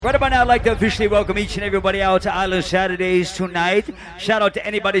Right about now, I'd like to officially welcome each and everybody out to Island Saturdays tonight. Shout out to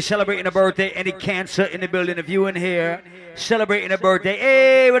anybody celebrating a birthday, any cancer in the building. If you in here celebrating a birthday,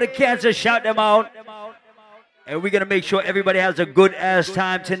 hey, with a cancer, shout them out. And we're going to make sure everybody has a good ass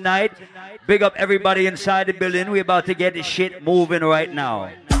time tonight. Big up everybody inside the building. We're about to get this shit moving right now.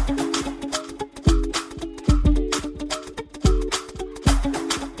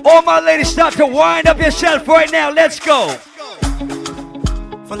 All my ladies, start to wind up yourself right now. Let's go.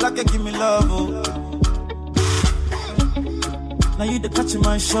 For like you give me love, oh. Now you the catch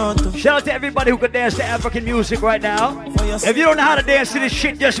my shot, oh. Shout out to everybody who can dance to African music right now. If you don't know how to dance to this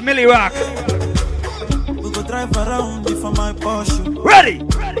shit, just Millie Rock. We go drive around for my Porsche. Ready?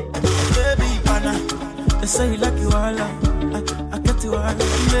 Baby, pana. They say you like you all, I get you all.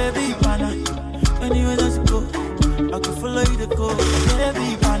 Baby, pana. Anywhere that you go, I can follow you to go.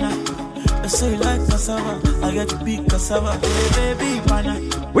 Baby, pana. They say you like cassava, I get to big cassava. Baby, pana.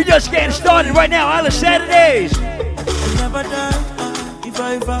 We just getting started right now, Island Saturdays. I never die, if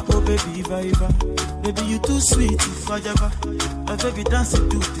I ever, oh baby, if I ever. Baby, you too sweet, if I ever. My baby dance to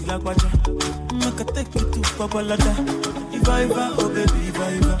the lagwaja. Make a take you to Babalada. If I ever, oh baby, if I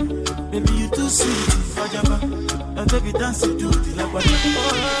ever. Baby, you too sweet, if I ever. My baby dance to the lagwaja.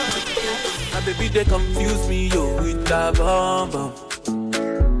 My baby, they confuse me, yo, with that bomb bomb.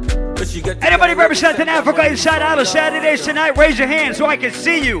 Anybody representing Africa inside Island Saturdays tonight, raise your hand so I can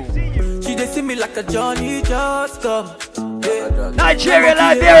see you. She they see me like a Johnny just come. Yeah. Nigeria,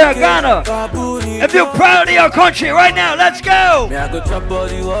 Liberia, Ghana. If you're proud of your country right now, let's go. May I go chop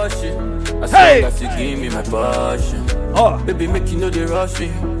body washing? As hey. long as you give me my passion. Oh. Baby, make you know they rush me.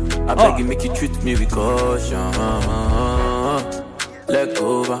 I beg you, make you treat me with caution. Leg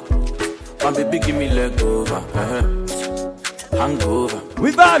over. My baby, give me leg over. Hangover.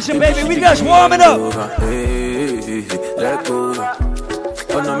 We vibing, baby. We just warming up. Hey, let go.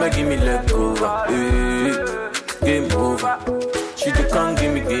 Oh no, make me let go. Hey, game over. She can't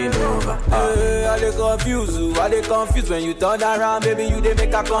give me game over. Hey, I dey confuse you. I dey confused when you turn around, baby. You dey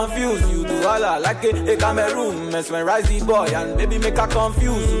make her confuse. You do all like a Cameroon, mesmerize the boy and baby make her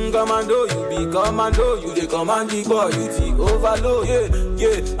confuse. Commando, you be commando. You dey command the boy. You the overload.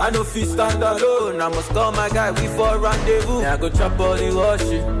 Yeah. I know fit stand alone. I must call my guy. We for rendezvous. Yeah, I go chop all the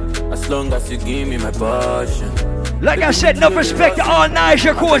washing. As long as you give me my passion. Like I said, no respect to all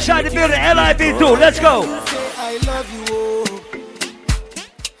Niger crew inside the building. LIB2. Let's go. I love you.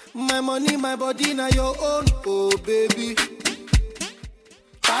 My money, my body, now your own, oh baby.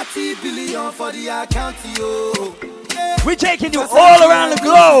 30 billion for the account, yo. We're taking you all around the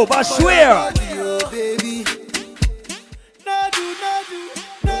globe, I swear. Oh, baby. No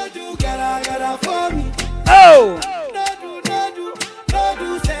do, gotta for me. Oh. No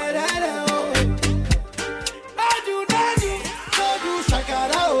do, say that, oh. No do,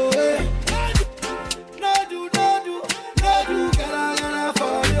 shakara, oh. No do, gotta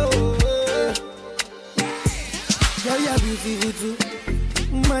for you. You're beautiful too.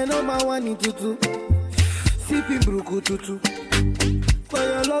 My number one in tutu. Sipping bruku tutu. For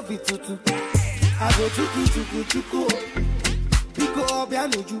your love it tutu. I go chuku. Pico up ya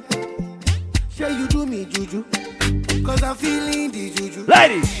nuju. Share you do me juju. Cause I'm feeling the juju.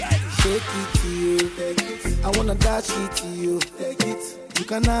 Ladies. Shake it to you. Take it. I wanna dash it to you. Take it. You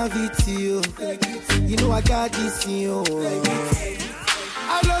can have it to you. Take it. You know I got this in you. Take it.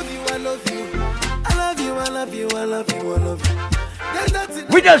 I love you.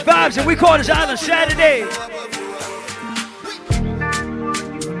 We just vibes and we call this Island Saturday.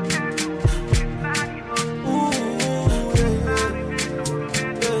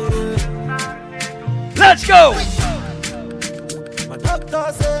 Let's go. My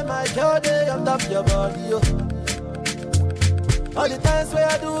doctor say my journey on top your body, yo. All the times where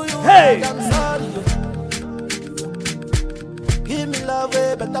I do you, hey. I'm sorry, yo. Give me love,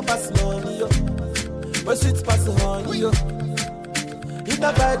 way better pass money, yo. But sweet pass honey, yo. If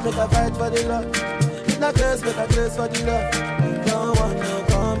I fight, make a fight for the love. If I grace, make a grace for the love. Don't want no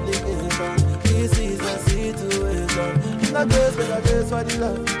complication. This is a situation. If I grace, make a grace for the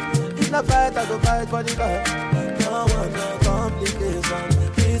love. If I fight, I go fight for the love. Don't want no complication.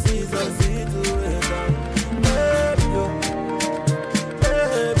 This is a situation.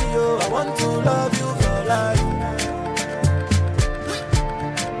 Baby, yo, I want to love you for life.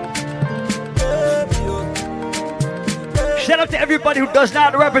 Shout out to everybody who does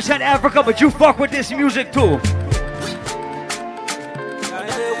not represent Africa, but you fuck with this music too.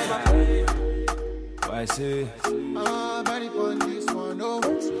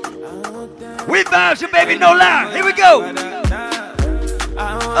 We vibes and baby, no lie. Here we go.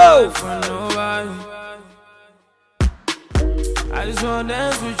 Oh. I I just wanna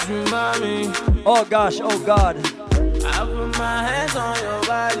dance with you, mommy. Oh gosh, oh God. I put my hands on your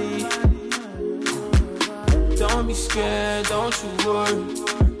body. Don't be scared, don't you worry.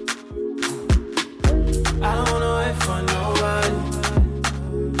 I don't wanna wait for nobody.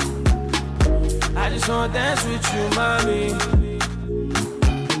 I just wanna dance with you, mommy.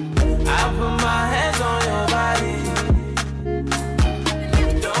 I put my hands on your body.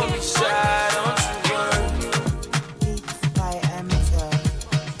 Don't be shy, don't you worry.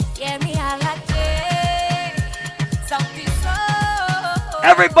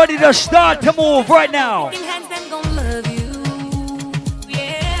 Everybody just start to move right now.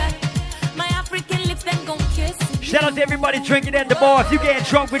 Shout out to everybody drinking at the bar. If you getting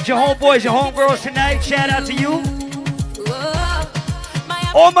drunk with your homeboys, your homegirls tonight, shout out to you.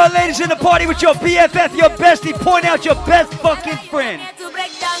 All my ladies in the party with your BFF, your bestie, point out your best fucking friend.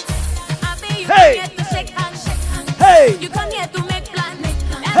 Hey! Hey!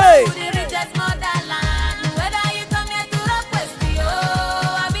 Hey!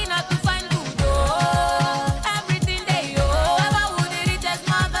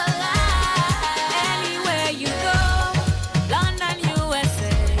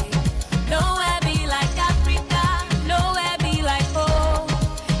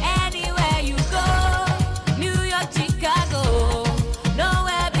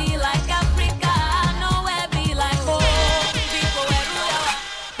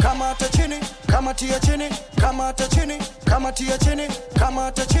 Come to your chinny, come out to chinny, come out to your chinny, come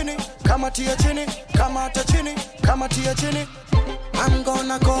out to chinny, come out to your chinny, come out to chinny, come out to your chinny. I'm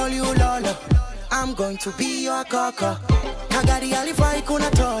gonna call you Lola, I'm going to be your kaka. Kagari alifai kuna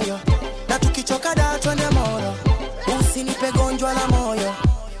toyo, na tukichoka dato ne moro. Usinipe gonjwa la moyo,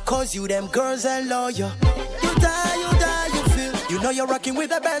 cause you them girls are loyal. You die, you feel. You know you're rocking with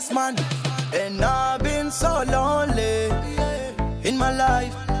the best man. And I've been so lonely in my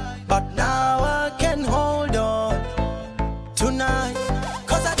life. But now I can hold on tonight.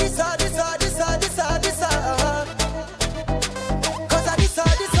 Cause I this. Cause I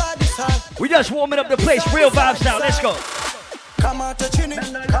this. We just warming up the place, real vibes now. Let's go. Come out to chinny,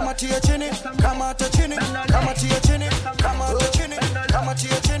 come out to your chinny, come out to chinny, come out to your chinny, come out to chinny, come out to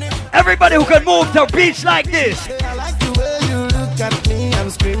your chinny. Everybody who can move to beats like this. I like the way you look at me, I'm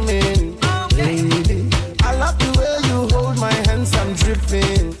screaming. Lady, I love the way you hold my hands, I'm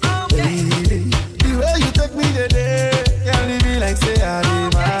dripping. The way you take me today, can't leave me like say I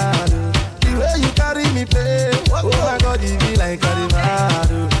did mad. The way you carry me play, oh my God, you be like I did mad.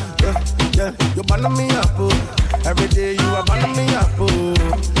 Yeah, you burn me up, oh. Every day you are burning me up, oh.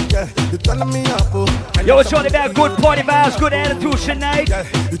 Yeah, you turn me up, oh. Yo, it's all about good party vibes, good attitudes tonight.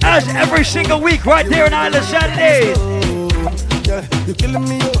 As every single week, right there on Island Saturdays. Yeah, you killing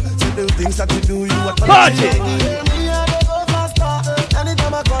me, oh. So the things that you do, you are party.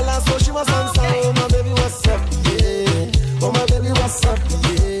 Anytime I call her, so she was answer. Oh my baby, what's up? Yeah. Oh my baby, what's up?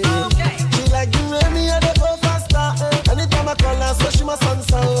 Yeah. She like you and me, I go faster. Anytime I call her, so she must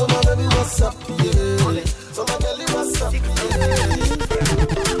answer. Oh my baby, what's up? Yeah. So my belly, what's up? Yeah.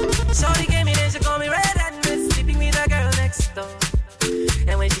 Shorty gave me this, she call me red and red, sleeping with a girl next door.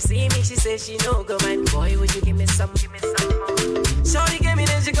 And when she see me, she says she no go mind. Boy, would you give me some more? Shorty gave me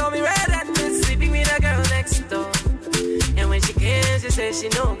this, she call me red and red, sleeping with a girl next door. And when she came, she said she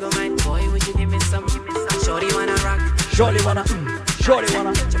no go mind. Boy, would you give me some? Shorty wanna rock. Shorty wanna, shorty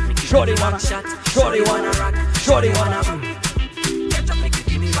wanna, shorty wanna, shorty wanna rock. Shorty wanna. Get up, make you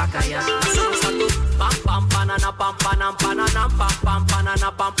give me back a yeah. Pam pam panana pam panam pananam pam pam panana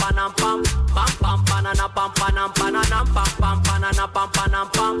pam panam pam pam pam panana pam panam pananam pam pam panana pam panam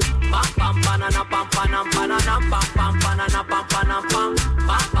pam pam pam panana pam panam pananam pam pam panana pam panam pam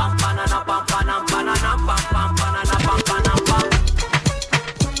pam pam panana pam panam pananam pam pam panana pam panam pam.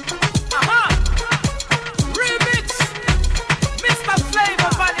 Remix, Mr.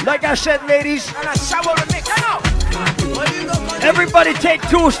 Flavor. Like I said, ladies, And a shower remix. everybody take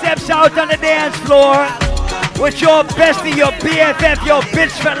 2 steps out on the dance floor with your bestie, your BFF, your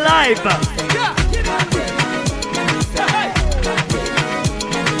bitch for life.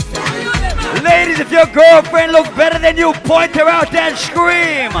 Ladies, if your girlfriend looks better than you, point her out and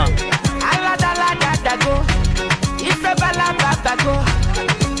scream.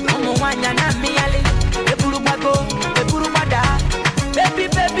 Baby,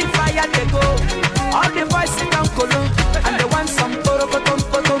 baby, fire they go. All the boys sit down colo, and they want some poro potom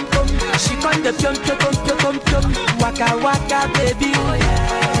potom pom. She con the pion pion pion pion pion. Waka waka baby,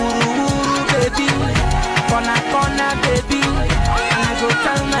 uru uru baby, corner corner baby. And I go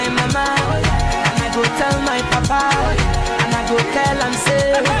tell my mama, and I go tell my papa, and I go tell and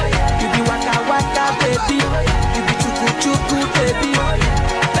say, you be waka waka baby, you be chuku chuku baby.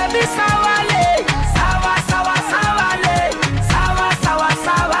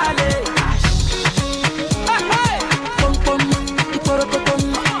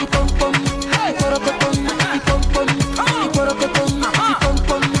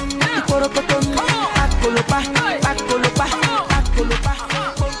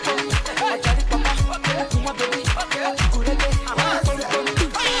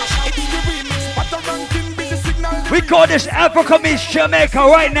 this Africa meets Jamaica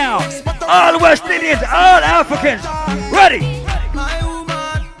right now. All West Indians, all Africans. Ready?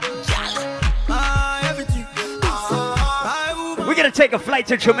 We're gonna take a flight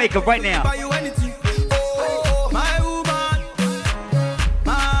to Jamaica right now.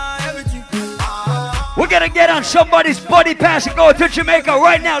 We're gonna get on somebody's buddy pass and go to Jamaica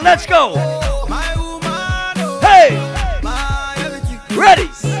right now. Let's go. Hey! Ready?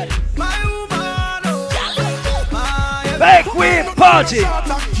 Back we party.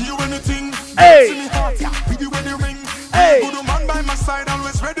 Hey! Hey!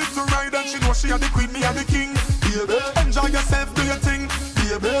 Enjoy yourself, do your thing,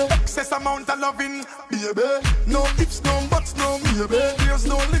 baby. Excess amount of loving, baby. No ifs, no buts, no maybe. There's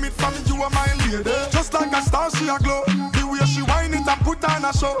no limit from you and my lady. Just like a star, she a glow. The way she whine it and put on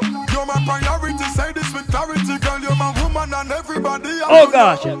a show. You're my priority, say this with clarity, girl. You're my woman and everybody. Oh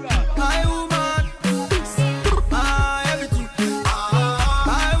gosh. My woman, my everything.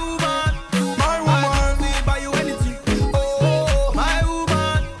 My woman, me buy you anything. Oh, my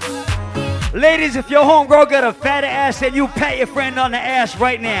woman. Ladies, if your homegirl got a fat ass, then you pat your friend on the ass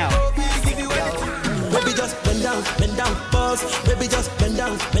right now. Baby, just bend down, pause. Baby, just bend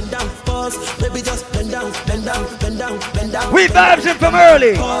down, pause. Baby, just bend down, bend down. We vibes in from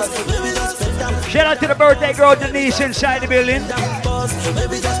early. Shout out to the birthday girl Denise inside the building.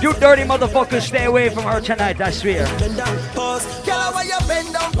 You dirty motherfuckers, stay away from her tonight, I swear.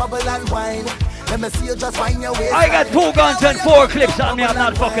 I got 2 guns and 4 clips on me, I'm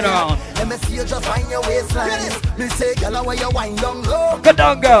not fucking around. Let me see you just wind your waistline. Me say, girl, how you wind down low? Go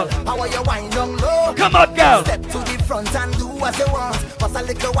down, girl. How you wind down low? Come up, girl. Step to the front and do what you want. Pass a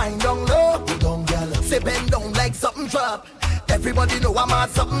little wind down low. Go down, girl. Say bend down like something drop. Everybody know I'm at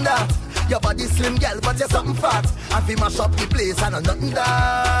something that. Your body slim, girl, but you're something fat. And we mash up the place and nothing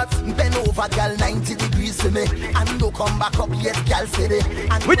that. Bend over, girl, 90 degrees to me. And don't come back up yet, girl, city.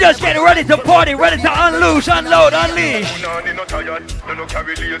 We just getting ready to party, ready to unloose, unload, unleash.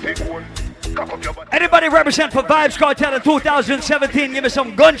 Anybody represent for Vibes Cartel in 2017? Give me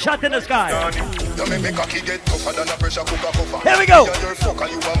some gunshot in the sky. Here we go.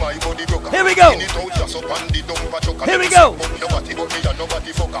 Here we go. Here we go.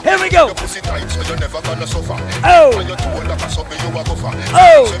 Here we go. Oh.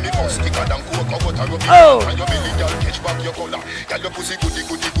 Oh.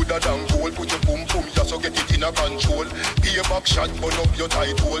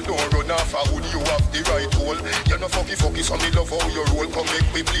 Would you have the right hole? You're no fucky, so me love how you roll. Come make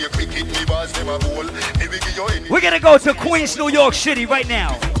me play cricket, me bars them a bowl. Maybe give you any. We're gonna go to Queens, New York City right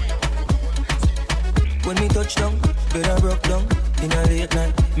now. When me touch down, better broke down. In a late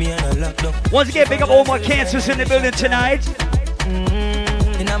night, me and a lockdown. Once again, pick up all my cancers in the building tonight.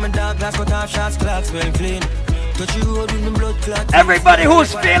 In a dark glass, cut off shots, clocks well clean. Touch you road with the blood clot. Everybody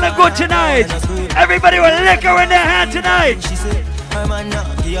who's feeling good tonight. Everybody with liquor in their hand tonight. She said, I'm a knock,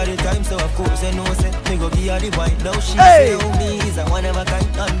 give her the time, so of course I know, say, me go give her the wine. Now she hey. Say, oh, me is a one of a kind,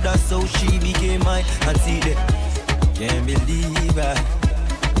 and that's how she became mine. And see that, can't believe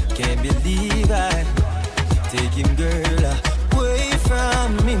I take him, girl, away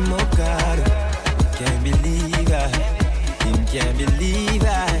from me, my God. Can't believe can't believe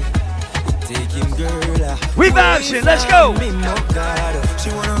take him, girl. We bouncing, let's go. Me, my God. She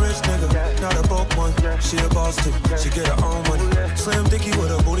want a rich nigga, not a broke one. She a boss too, she get her own money. Slim dicky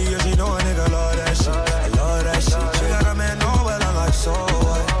with a booty, yeah, she know a nigga love that shit. I love that shit. She got a man, know well, I'm like, so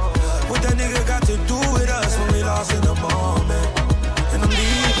what that nigga got to do with us when we lost in the moment? And I'm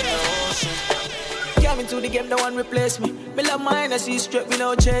deep in the ocean. Came into the game, no one replace me. Me love my Hennessy straight, me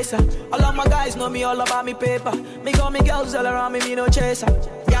no chaser. All of my guys know me all about me paper. Me got me girls all around me, me no chaser.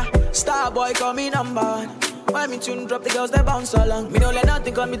 Yeah, star boy call me number 1. When me tune drop, the girls they bounce along. Me don't let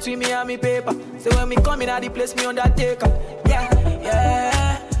nothing come between me and me paper. So when me come in at the place, me undertaker. Yeah,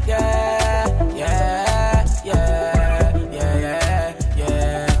 yeah, yeah, yeah, yeah, yeah,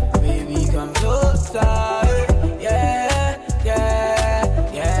 yeah. Baby, come closer. Yeah,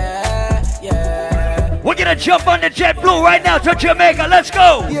 yeah, yeah, yeah. We're gonna jump on the JetBlue right now to Jamaica. Let's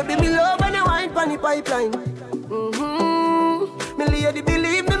go. Yeah, baby, love when you wine pon the pipeline. Me lady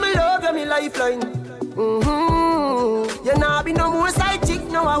believe me, me love you, me lifeline. You nah be no more side chick,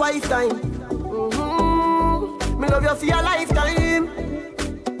 no a wife time. Me love you for your lifetime.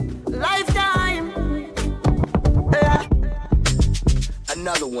 Lifetime. Yeah.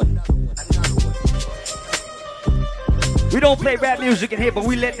 Another one. We don't play rap music in here, but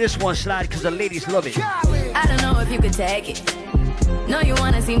we let this one slide because the ladies love it. I don't know if you could take it. No, you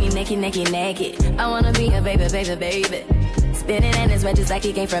wanna see me naked, naked, naked. I wanna be a baby, baby, baby. Spinning in his red just like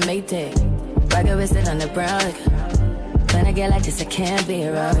he came from Maytag. Rocket with it on the brown. When I get like this, I can't be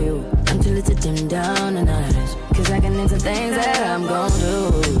around you. I'm too little to dim down the night. Cause I can into things that I'm gon'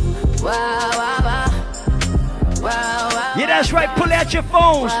 do. Wow, wow, wow. Wow, wow. Yeah, that's right. Pull out your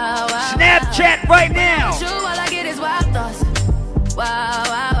phones. Wow, wow, Snapchat right now. All I get is wild thoughts. Wow,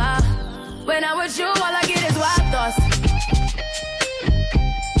 wow, wow. When I'm with you, all I get is wild thoughts.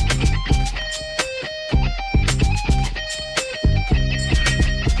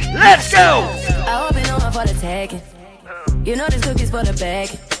 Let's go. I hope you know I'm for the taking. You know this cookie's for the bag.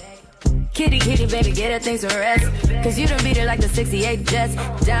 Kitty, kitty, baby, get her things to rest. Cause you done beat it like the 68 Jets.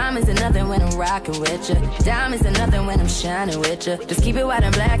 Diamonds are nothing when I'm rocking with ya. Diamonds are nothing when I'm shining with ya. Just keep it white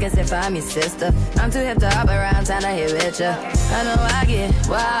and black as if I'm your sister. I'm too hip to hop around, time to hit with ya. I know I get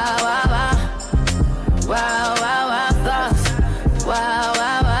wow, wow, wow. Wow, wow, wow thoughts. Wow,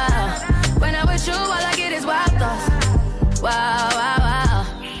 wow, wow. When I'm with you, all I get is wild thoughts. Wow, wow,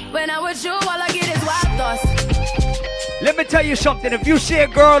 wow. When I'm with you, all I get is wild thoughts. Let me tell you something. If you see a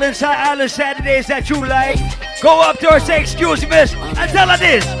girl inside Island Saturdays that you like, go up to her, say, excuse me, miss, and tell her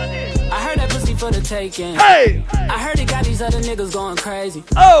this. I heard that pussy for the taking. Hey! I heard it got these other niggas going crazy.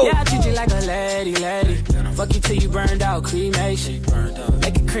 Oh! Yeah, I treat you like a lady, lady. Fuck you till you burned out, cremation.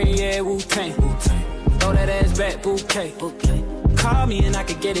 Make it cream, yeah, Wu-Tang. Throw that ass back, bouquet. Call me and I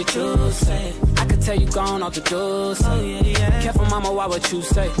could get it, you say. I could tell you gone off the door, say. Careful, mama, why what you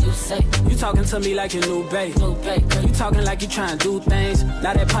say? You talking to me like your new babe. You talking like you trying to do things.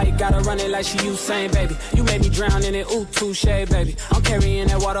 Now that pipe gotta run it like she Usain, baby. You made me drown in it, ooh, touche, baby. I'm carrying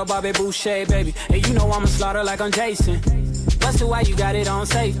that water, Bobby Boucher, baby. And you know I'ma slaughter like I'm Jason. Busted, why you got it on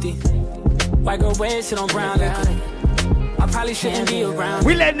safety? White girl wear sit on brown liquor. I probably shouldn't be around.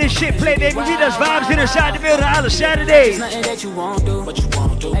 We letting this shit play, baby. We just vibes inside the building all the Saturdays. Nothing that you won't do, but you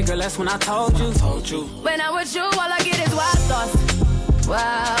won't do. Hey girl, that's when I told you. When I'm with you, all I get is wild thoughts.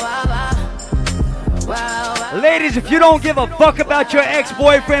 Wow, wow, wow. Wow, wow. Ladies, if you don't give a fuck about your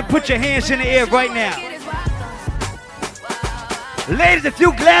ex-boyfriend, put your hands in the air right now. Ladies, if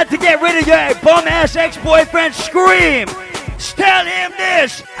you glad to get rid of your bum-ass ex-boyfriend, scream. Tell him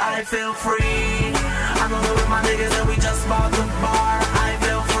this. I feel free. I'm over with my niggas and we just bought the bar. I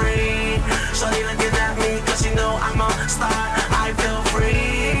feel free. Shorty looking at me cause she know I'm a star. I feel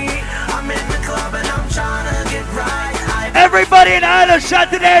free. I'm in the club and I'm trying to get right. Everybody in Island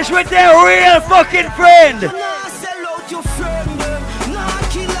Saturdays with their real fucking friend. Nah, sell out your friend, nah,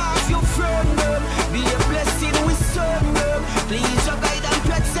 kill off your friend. Be a blessing, we serve them. Please, your guide and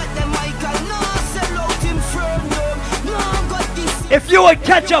pet set them, Michael. Nah, sell out him friend, nah, got this. If you would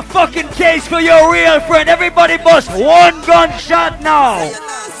catch a fucking case for your real friend, everybody bust one gunshot now. Nah,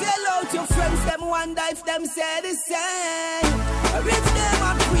 sell out your friends, them wonder if them say the same. If them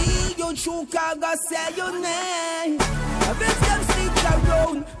agree, you true can't say your name. If them stick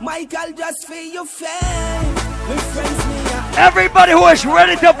around, Michael just feel your fame. My friends, me, Everybody who is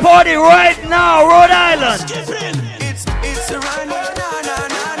ready to party right now, Rhode Island. It's a run,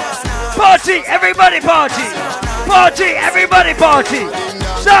 Party, everybody party. Party, everybody party.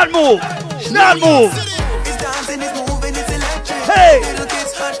 Start move. Start move. It's dancing, it's moving, it's electric. Hey. Little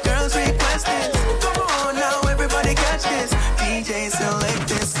kids, hot girls request this. Come on now, everybody catch this. DJ select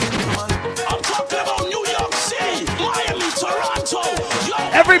this. I'm talking about New York City, Miami, Toronto. Yo,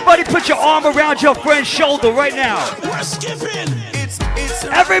 Everybody put your arm around your friend's shoulder right now. we're skipping. It's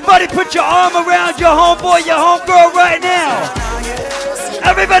Everybody put your arm around your homeboy, your homegirl right now.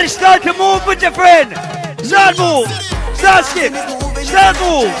 Everybody start to move with your friend. Start move. Start skip. Start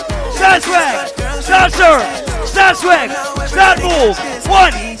move. Start swag. Start surf. Start swag. Start move.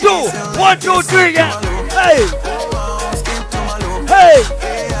 1, 2, 1, 2, 3, yeah. Hey. Hey.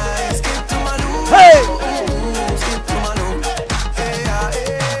 Hey.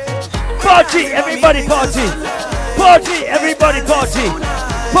 Party, everybody party. Party, everybody party.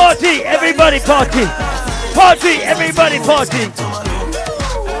 Party, everybody party. Party, everybody party.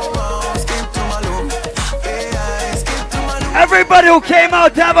 Everybody who came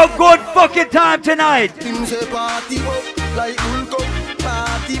out to have a good fucking time tonight.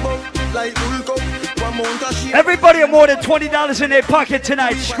 Everybody with more than $20 in their pocket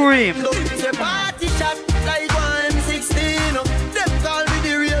tonight, scream.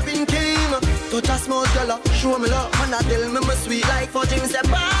 Touch a small girl, show me love, and I tell me my sweet like for James a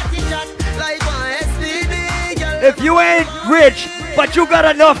party shot, like one STD girl. If you ain't rich, but you got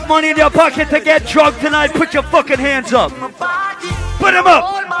enough money in your pocket to get drunk tonight, put your fucking hands up. Put them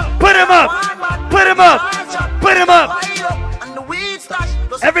up. Put them up. Put them up. Put them up.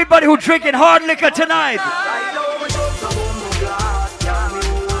 Everybody who drinking hard liquor tonight.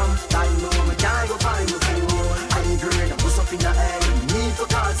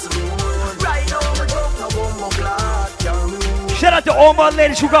 all my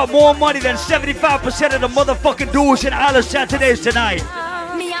ladies who got more money than 75% of the motherfucking dudes in Island Saturdays tonight.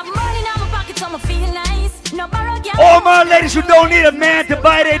 All my ladies who don't need a man to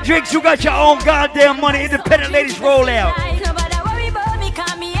buy their drinks, you got your own goddamn money. Independent ladies, roll out.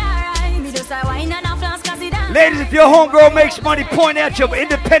 Ladies, if your homegirl makes money, point at your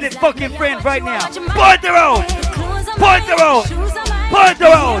independent fucking friend right now. Point the road. Point the road. Point the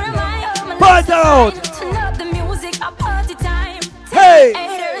road. Point the road. Hey.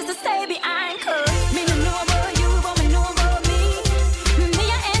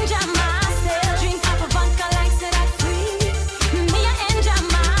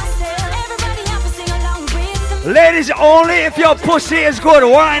 Ladies, only if your pussy is good.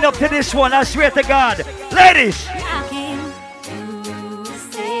 Wind up to this one, I swear to God. Ladies.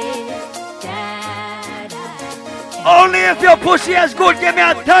 Only if your pussy is good. Give me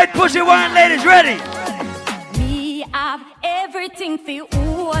a tight pussy wine, ladies. Ready? Me have everything for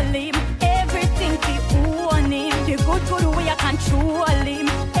all him. Everything for all him. The good way I control him.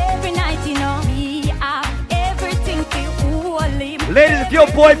 Every night, you know. Me have everything for all him. Ladies, if your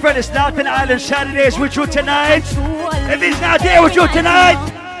boyfriend is not in Island Saturdays with you tonight, if he's not there with you tonight,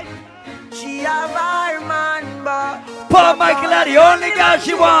 She have her man, but Paul Michael are the only girl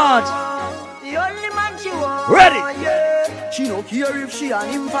she wants. the only man she wants. Ready? Yeah. She no care if she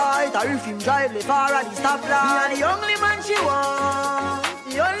and him fight or if him drive the far at the stoplight. Me and the only man she wants.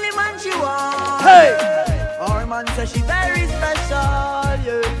 The only man she wants. Hey. Our man says she very special,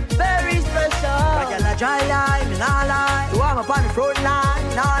 yeah, very special. I get a dry line, me nah lie. So I'm up on the front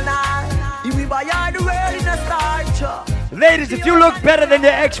line, nah lie. If we buy all the world in a starch. Ladies, if you look better than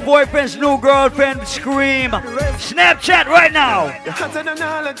your ex-boyfriend's new girlfriend, scream. Snapchat right now.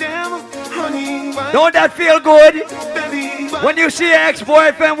 Don't that feel good? When you see your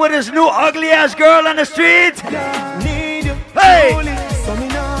ex-boyfriend with his new ugly-ass girl on the street? Hey!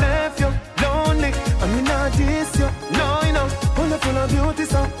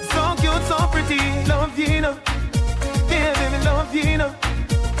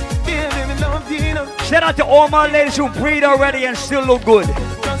 Shout out to all my ladies who breed already and still look good.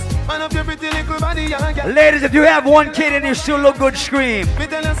 Ladies, if you have one kid and you still look good, scream.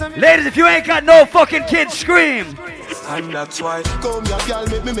 Ladies, if you ain't got no fucking kids, scream. And that's why come here, girl,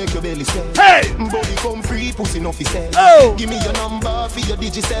 make me make your belly swell. Hey! Body come free, pussy no fi sell. Oh! Give me your number for your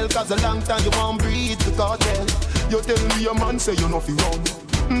digicel, cause a long time you won't breathe the cartel. You tell me your man say you no fi run.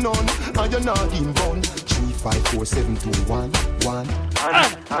 None, and you're not in bun. 3, 5, 4, 7, 2, 1, 1.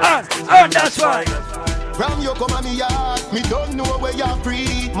 That's right. From you come on me yard, me don't know where you're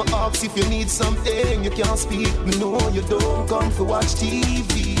free. My ask if you need something, you can't speak. Me know you don't come to watch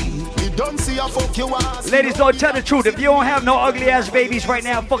TV. You don't see a fuck you ass. Ladies, don't tell the truth. If you don't have no ugly ass babies right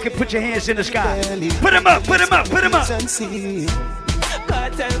now, fucking put your hands in the sky. Put them up, put them up, put them up.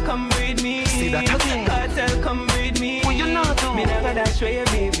 Cartel, come with me. Cartel, come with me. Well, you know, me never dash for you,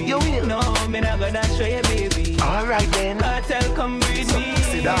 baby. You will. No, me never dash for you, baby. Alright then. Cartel, come with me.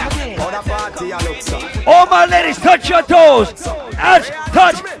 See that? Other party, I look so. All my ladies, touch your toes.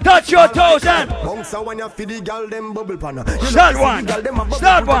 Touch your toes and start wine. Start wine.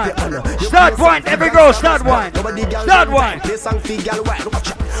 Start wine. Every girl, start wine. Start wine.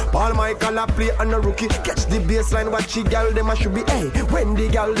 Paul Michael a play and a rookie. Catch the baseline, what she gal them a should be. Hey, when the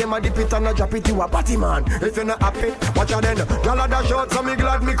gal them a dip it and a drop it, you a party man. If you're not happy, watch out then. Gal a dash out, so me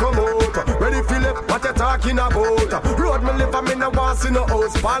glad me come out. Ready Philip, what you talking about? Road me live and me no want see no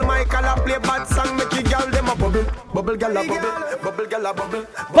house. Paul Michael a play bad song, make you gal them a bubble. Bubble gal a bubble. Bubble gal a bubble.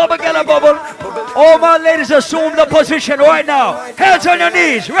 Bubble gal a bubble. All my ladies assume the position right now. Hands on your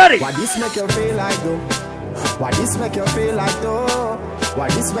knees. Ready? Why this make you feel like though? Why this make you feel like though? Why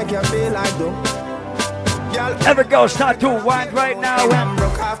this make you feel like though? Girl, every girl start to wind right now. I'm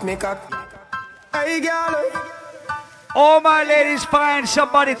broke off me cock. Hey girl. All my ladies find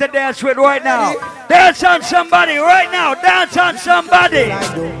somebody to dance with right now. Dance on somebody right now. Dance on somebody.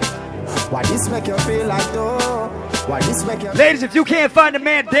 Why this make you feel like though? Why this make you? Ladies, if you can't find a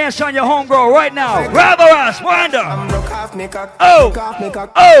man, dance on your homegirl right now. Grab her ass, wind her. I'm broke off me cock. Oh. Broke off me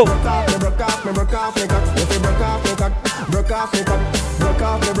cock. Oh. Broke off me, broke off me, broke off me cock. If you broke off me cock, broke off me cock. Broke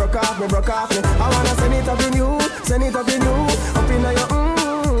off me, broke off me, broke off me. I wanna send it up in you, send it up in you, up in your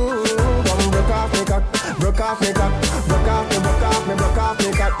Come broke off me cock, broke off me cock, broke off me, broke off me, broke off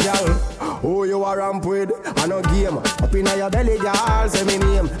me cock, girl. Who you are ramp with? I no game. Up in your belly, girl, say me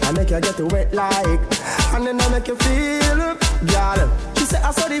name. I make you get wet like, and then I make you feel, girl. She say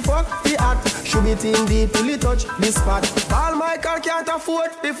I saw the fuck, the act. Should be team deep till it touch this spot. All my car can't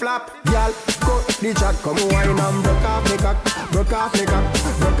afford the flap. Girl, cut the chat, come wine and broke off me cock, broke off me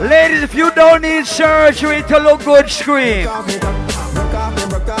cock. Ladies, if you don't need surgery to look good, scream.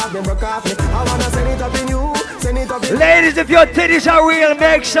 Ladies, if your titties are real,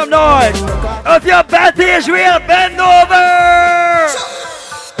 make some noise. If your batty is real, bend over.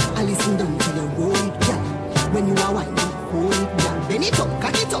 I listen down to the road, girl. When you are whining, hold it, girl. Bend it up,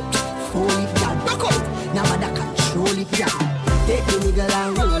 cock it up, fold it, girl. Rock out, now I control it, girl. Take the nigga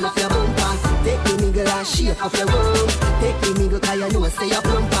and roll up your bumper. Take the nigga and shake up your room. Take the nigga 'cause you know say your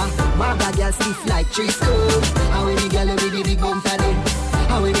plumper. My bag girl stiff like 3 stone. How we the girl with the big bumper then?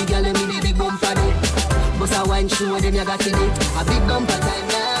 How we the girl with the big bumper then? Bust a wine show then you got in it. A big bumper time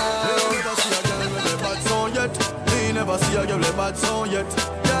now. Never see a girl with bad song yet.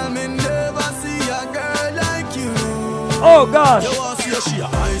 Tell me never see a girl like you. Oh gosh. You want to see a she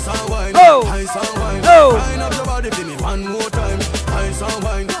ice and wine. Oh. Ice and wine. Oh. Wine up your body for me one more time. Ice and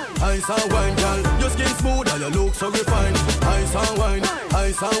wine. Ice and wine, girl. Your skin smooth and your look so refined. Ice and wine.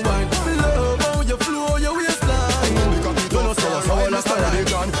 Ice and wine. Love how you flow your waistline. Don't know so like a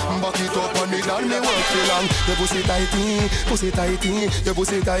gun. Back it up on me down. Me work too long. Your pussy tighty. Pussy tighty. Your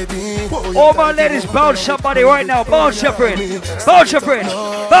pussy tighty. All my ladies, bounce somebody right now. Bounce your friend. Bounce your friend.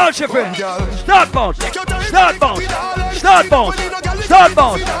 Bounce your friend. Start bounce. Start bounce. Start bounce. Start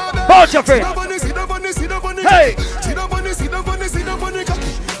bounce. Bounce your friend. Hey.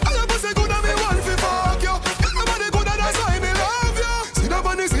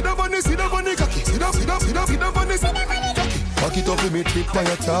 Back it up with me, tip on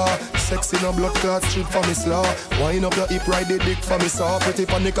your tar. Sexy no blood clot, strip for me slaw. Wind up your hip, ride the dick for me saw. Pretty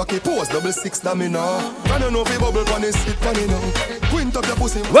pan the cocky pose, 6 stamina. Can you know if you bubble pan it, sit pan it now. Quint up your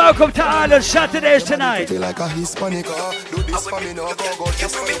pussy. Welcome to Island Saturdays tonight. Feel like a Hispanic, do this for me now, go,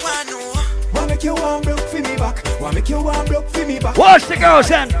 just for me. Wanna make you one broke for me back. Wanna make you one broke for me back. Watch the girls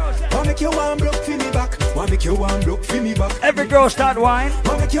then. Wanna make you one broke for me back. Wanna make you one broke for me back. Every girl start wine.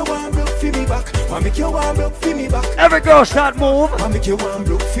 Wanna make you one broke for me back. Wanna make you one broke for me back. Every girl start move. Wanna make you one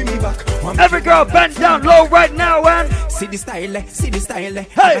broke for me back. Every girl bend down low right now, man. See the style, see the style.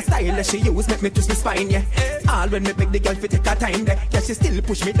 Hey. The style she use make me twist my spine, yeah. All when me make the girl fit take her time there. Yeah, she still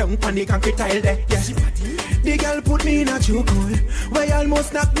push me down on the concrete tile there. Yeah, the girl put me in a chokehold. Why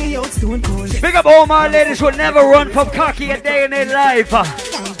almost knock me out stone cold. Big up all my ladies who never run from cocky a day in their life.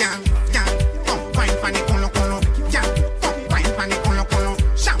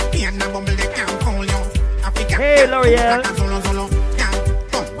 Hey, L'Oreal.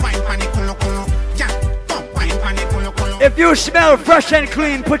 If you smell fresh and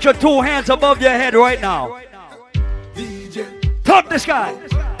clean, put your 2 hands above your head right now. Top the sky.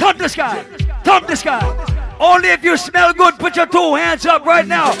 Top the sky. Top the sky. Only if you smell good, put your 2 hands up right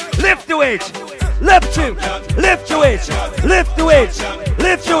now. Lift the weights. Lift you. Lift the weights. Lift the weights.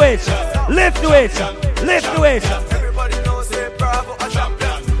 Lift the weights. Lift the weights. Lift the weights.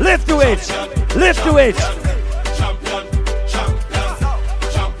 Lift the weights. Lift the weights.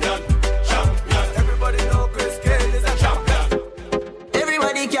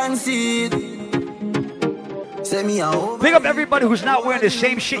 Everybody can see it. Pick up everybody who's not wearing the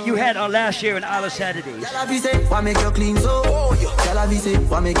same shit you had on last year in Island Saturdays. Why make you clean so?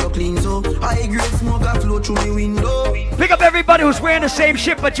 Why make you clean so? High grade smoke a flow through the window. Pick up everybody who's wearing the same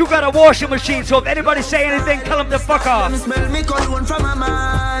shit, but you got a washing machine. So if anybody say anything, tell them to fuck off.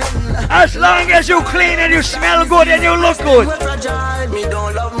 As long as you clean and you smell good and you look good. Me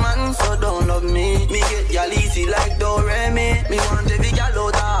don't love man, so don't love me. Me get y'all easy like Doremi. Me want every y'all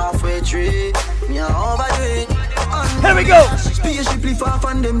out halfway tree. Me a overdo it. Here we go. Spaceship far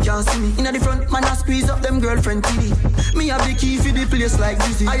from them can't see me. Inna the front, man I squeeze up them girlfriend TD. Me have the key for the place like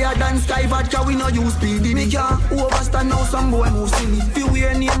Dizzy. Higher than Sky Vodka, we no use PD. Me can't overstand now, some boy move silly. If you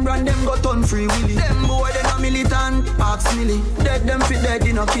wear name brand, them go turn free willy. Them boy they no militant, ask milli. Dead them fit dead,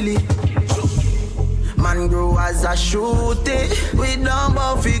 they no kill it. Man grow as a shooty. We don't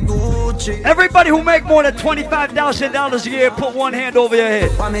buffy Gucci. Everybody who make more than $25,000 a year, put 1 hand over your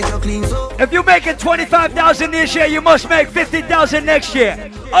head. If you're making $25,000 this year, you must make $50,000 next year.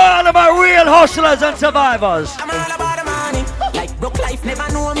 All of my real hustlers and survivors. I'm all about the money. Like broke life never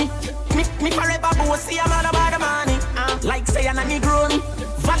know me. Me forever bossy. I'm all about the money. Like say I'm a Negro.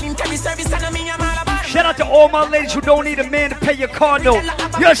 Voluntary service and me I'm all about. Shout out to all my ladies who don't need a man to pay your car note,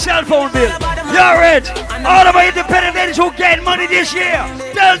 your cell phone bill, your rent. All of my independent ladies who get money this year,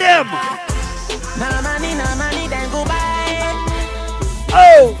 tell them. No money, then go buy.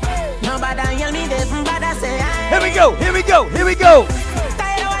 Oh. Nobody yell me, they bother say. Here we go, here we go, here we go.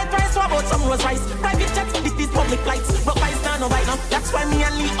 Tired of white price, what about some Rolls Royce? Private jets, this is public flights. But price down, no right now. That's why me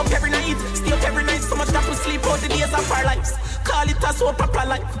and Lee up every night. Stay up every night, so much that we sleep out the days of our lives. Call it a so proper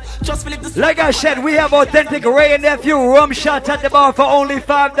life. Just believe this. Like I said, we have authentic Ray and Nephew rum shots at the bar for only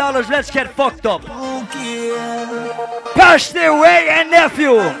 $5. Let's get fucked up. Okay. Pastor Ray and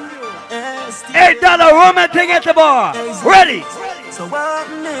nephew. $8 woman thing at the bar. Ready? So what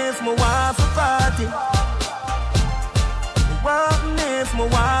if my wife a party? What if my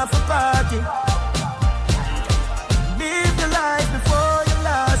wife a party? Live your life before you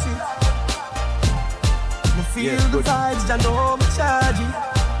lost it. Me feel the vibes, I know me charge it.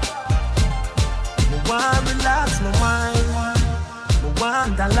 Me want relax, me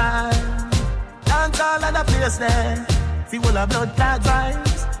want a line. Dance all of the place there. Feel a blood clot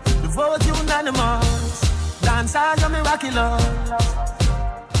vibes. The vote unanimous. Dance all of me rocky love.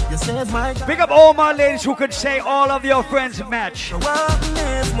 You save my. Pick up all my ladies who could say all of your friends match.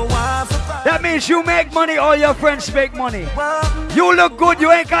 That means you make money, all your friends make money. You look good,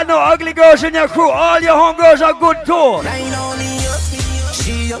 you ain't got no ugly girls in your crew. All your homegirls are good too.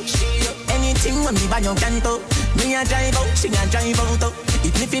 Anything when me buy your canto. Me a drive out, she a drive out.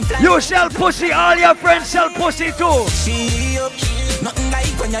 You sell pussy, all your friends sell pussy too. Nothing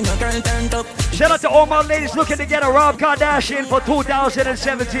like when your girl turned up. Shout out to all my ladies looking to get a Rob Kardashian for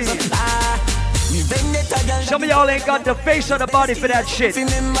 2017. Some of y'all ain't got the face or the body for that shit.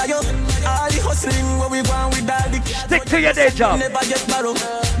 Stick to your day job.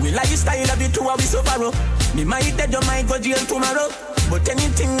 We lifestyle of the two, we so far. Me might dead, you might go jail tomorrow. But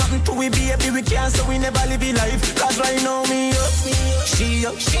anything happen to we baby, we can't, so we never live a life. Cause right now me up, she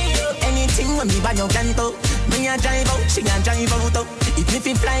up. Anything when me buy your canto. Me a drive out, she a drive out. If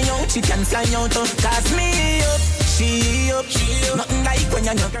me fly out, she can fly out. Cause me up, she up. Nothing like when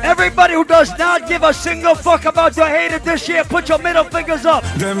you're. Everybody who does not give a single fuck about your hater this year, put your middle fingers up.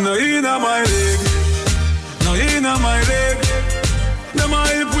 Them no inna my leg, no inna my leg. Them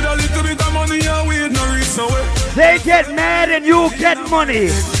I put a little bit of money and weed no reason way. They get mad and you get money.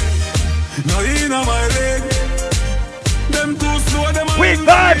 No inna my leg. Them too slow, them we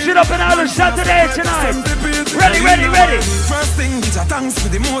vibes it up in Island Saturday tonight. Ready. First thing is a thanks for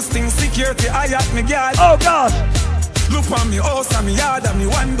the most things. Security I at me guard. Oh God. Look on me house and me yard and me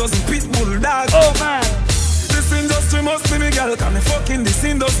 1 dozen pit bull dog. Oh man. This industry must be me girl, cause me fucking this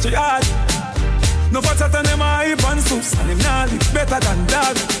industry hard. No fatter than them hype and soups, and them nah live better than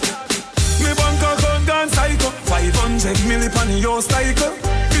that. Me bank account gone psycho, 500 million on your cycle.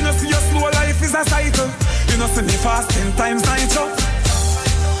 You know see your slow life is a cycle. You know see me fast 10 times nitro.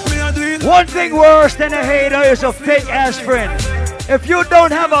 Me a do it. One thing worse than a hater is a fake ass friend. If you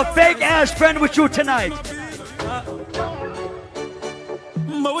don't have a fake ass friend with you tonight.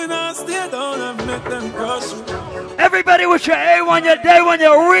 But we not stay down and make them crush you. Everybody with your A1, your day one,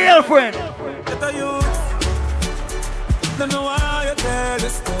 your real friend. You don't know why you tell the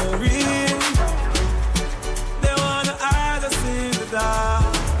story. They wanna either see the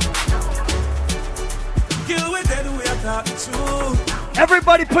dark. Kill with them, we are talking true.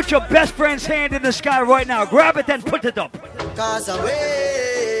 Everybody put your best friend's hand in the sky right now. Grab it and put it up.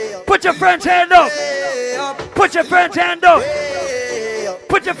 Put your friend's hand up. Put your friend's hand up.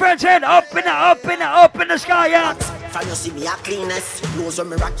 Put your friend's hand up in the sky, yeah. For you see me a cleanest. Nose when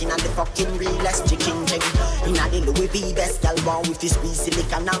me rocking and the fucking realest. Chicken jig inna the Louis V best. Y'all want with his squeeze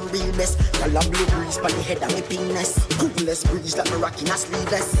silicon and real best. Y'all a blue breeze pon the head of me penis. Coolest breeze like me rocking a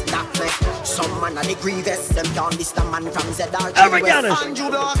sleeveless. That make some man a the grievous. Them can't list a man from ZR. Andrew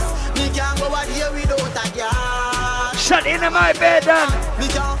Blocks, me can't go out here without a girl. Shut into my bed then. Me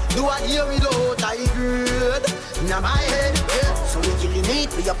can't do out here without a good. Now my head, so we killing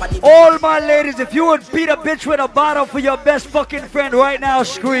it. All my ladies, if you would beat a bitch with a bottle for your best fucking friend right now,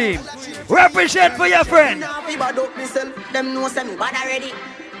 scream. Represent for your friend. Them know me bad already.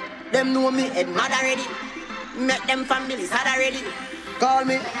 Them know me head mad already. Make them families had already. Call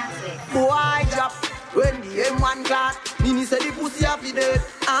me boy drop when the M1 class. Mini say the pussy happy dead.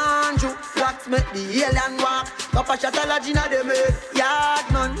 Andrew, what's make the alien walk? Papa shot a lodge inna them head.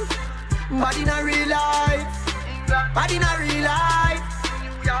 Yard man, bad in a real life. Bad in a real life.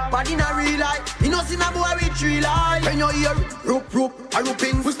 Bad in a real life. You know see my boy with 3 life. When you hear rope, a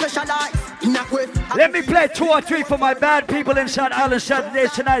rooping, we specialize in a quiff. Let me play 2 or 3 for my bad people inside Island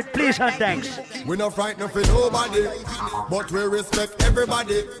Saturdays tonight, please and thanks. We not frightened for nobody, but we respect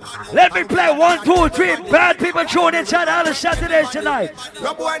everybody. Let me play 1, 2, 3 bad people tune inside Island Saturdays tonight.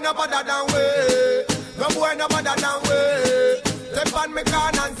 No boy no better than we. No boy no better than we. Step on me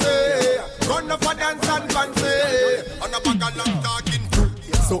can and say, run up for dance and fancy. On a back and I'm talking.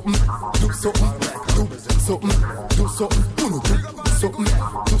 Something, do something, do something, do something, do something,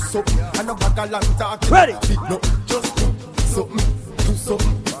 do something, and a bag of long talking. Ready? No, just do something, do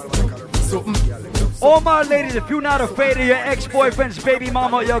something, do something, do All my ladies, if you're not afraid of your ex-boyfriend's baby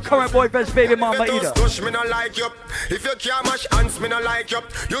mama or your current boyfriend's baby mama either. Push me not like you. If you can't mash hands, me not like you.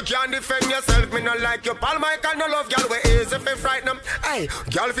 You can't defend yourself, me not like you. Paul Michael no love girl with easy if you frighten them. Hey,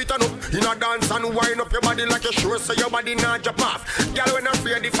 girl fit on up in a dance and wind up your body like you sure so your body not drop off. Girl when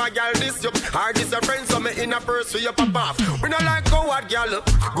afraid if a girl this you or this a friend so me in a purse so you pop off. We not like go what girl.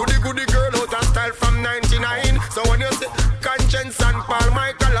 Goody girl out of style from 99. So when you say Conscience and Paul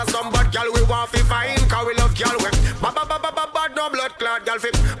Michael or some bad girl we want to find. Cause we love girl with bad no blood clot girl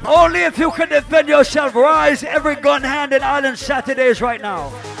fit. Only if you can defend yourself. Rise every gun hand in Island Saturdays right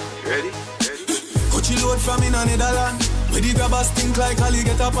now. Ready? Coachy load from in a Netherlands. Where the grabbers think like Ali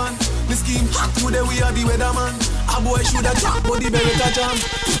get up on. The scheme hot today we are the weatherman. A boy should have dropped but the beretta jam.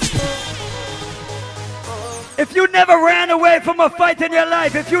 If you never ran away from a fight in your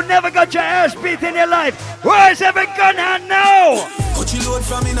life, if you never got your ass beat in your life, rise every gun hand now! Coachy load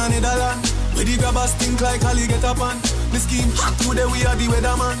from in a Netherlands. Where the grabbers think like Ali get up on. The scheme hot today we are the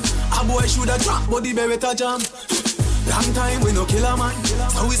weatherman. A boy should have dropped but the beretta jam. Long time we no kill a man.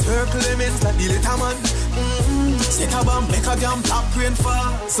 So we circle elements like the little man. Set a bomb, make a damn top rain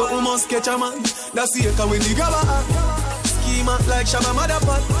fall. So we must catch a man. That's the echo when the grabber schema like Shabba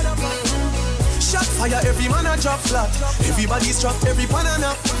Motherpot. Shot fire, every man a drop flat. Everybody's trapped, every pan a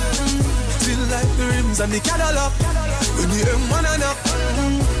nap. Still like the rims and the Cadillac. When the M1 a nap.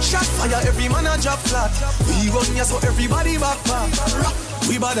 Shot fire, every man a drop flat. We run ya so everybody back.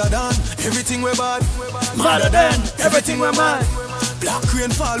 We badder than everything we bad. Madder than everything we mad. Black rain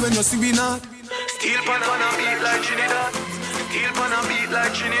fall when you see we not. Steel pan a beat like Trinidad. Steel pan a beat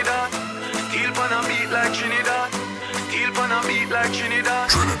like Trinidad. Steel pan a beat like Trinidad. Steel pan a beat like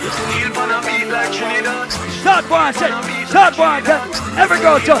Trinidad. Steel pan a beat like Trinidad. Start winding, start winding. Every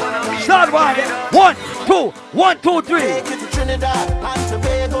girl to start winding. 1, 2, 1, 2, 3. Take it to Trinidad and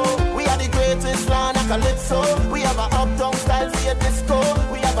Tobago. We are the greatest land of Calypso. We have a uptown style for your disco.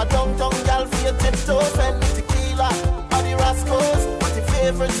 We have a downtown gal for your tiptoes. Send me tequila or the Rascals. What's your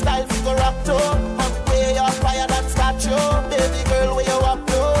favorite style for your rap to? And we way up higher than statue. Baby girl, where you up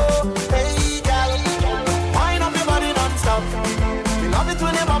to? Hey gal, wind up your body non-stop. We love it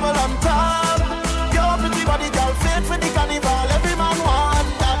when you bubble on top. Your pretty body girl, fit for the carnival. Every man want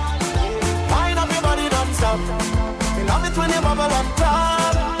that. Wind up your body non-stop. We love it when you bubble on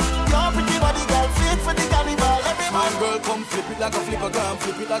top. Your pretty body girl, fit for the carnival. Every man girl, come flip it like a flippergram.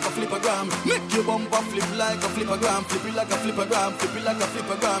 Flip it like a flippergram. Make your bumper flip like a flippergram. Flip it like a flippergram. Flip it like a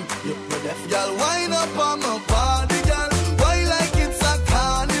flippergram. You're deaf. Girl, wind up on my body, girl. Why like it's a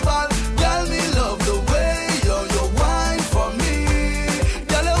carnival? Girl, me love the way you wine for me.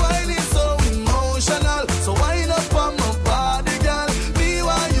 Girl, your wine is so emotional. So wind up on my body, girl. Me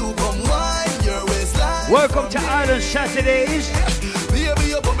while you come wine your waistline. Welcome to Island Saturdays. Baby,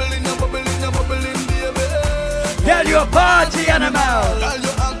 you're bubbling, you're bubbling, you're bubbling, baby. Girl, you're a party animal. Girl,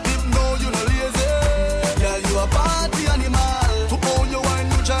 you're active, no, you're not lazy. Girl, you're a party animal. To own your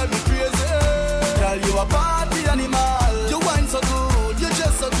wine, you drive me crazy. Girl, you're a party animal. You wine so good, you're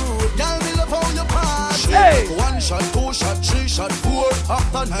just so good. Girl, me love how you party. Hey. 1 shot, 2 shot, 3 shot, 4.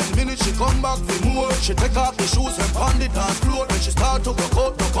 After 9 minutes, she come back for more. She take off the shoes and pound it on floor. When she start to go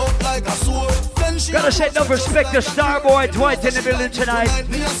out like a sword. Then she Gotta say no respect to Starboy Dwight in the building tonight.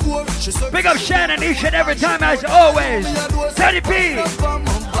 Big up Shannon each and every time as always. Teddy P.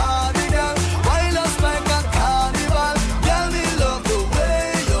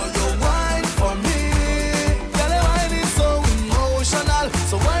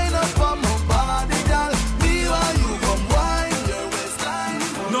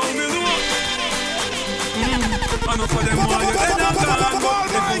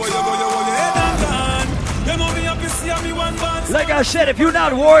 Like I said, if you're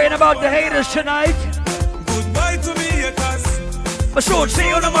not worrying about the haters tonight, Goodbye to me haters. I soon see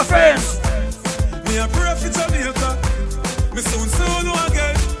you, my friends. Me a pray for Jamaica. Me soon see you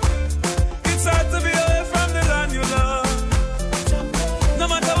again. It's hard to be away from the land you love. No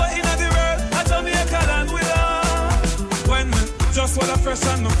matter what in the world, a Jamaica land we love. When me just wanna fresh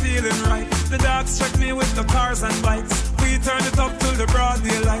and no feeling right, the dogs check me with the cars and bikes. We turn it up till the broad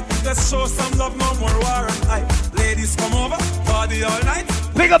daylight. Let's show some love, no more war and hype. Ladies come over, party all night.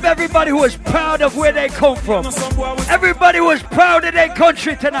 Pick up everybody who is proud of where they come from. Everybody who is proud of their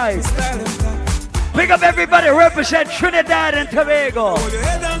country tonight. Pick up everybody who represent Trinidad and Tobago.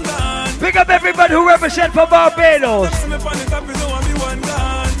 Pick up everybody who represent for Barbados.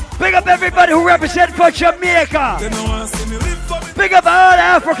 Pick up everybody who represent for Jamaica. Pick up all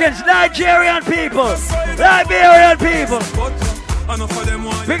Africans, Nigerian people, Liberian people.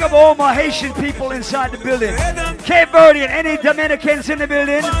 Pick up all my Haitian people inside the building. Cape Verdean, any Dominicans in the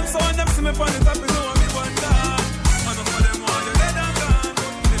building?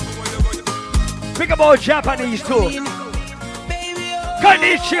 Think about Japanese too.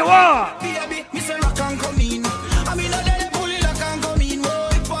 Konnichiwa. Baby, me say rock and come in. I mean, they pull it like and come in. Oh,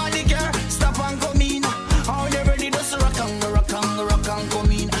 if party care, stop and come in. Oh, they ready to rock and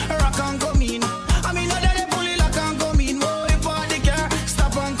come in. Rock and come in. I mean, they pull it like and come in. Oh, if party care,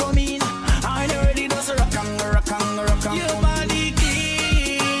 stop and come in. Oh, they ready to rock and you body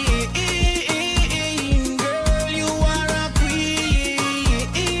clean, girl, you are a queen.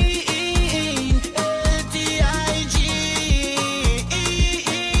 LTIG.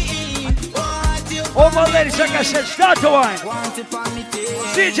 All my ladies, like I said, start to wine.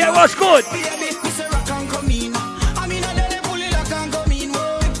 CJ, what's good?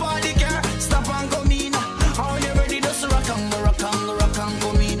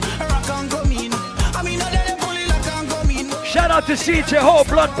 Shout out to CJ, whole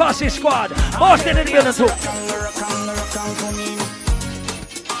blood posse squad. Boston in the building too.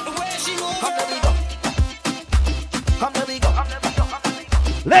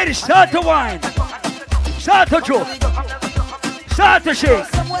 Ladies, start to wine. Start to joke. Start to shake.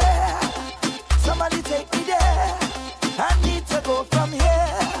 Somebody take me there. I need to go from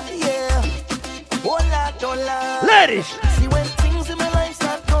here. Yeah. Ladies. See, when things in my life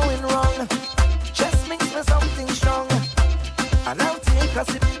start going wrong, just mix me something strong. And I'll take a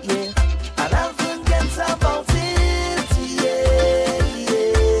sip, yeah. And I'll forget about it, yeah,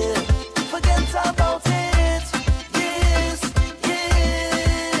 yeah. Forget about it, yes,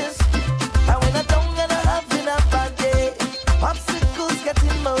 yes. And when I'm down and I'm having a bad day, obstacles get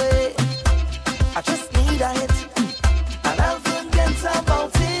in my way. I just need a hit, and I'll forget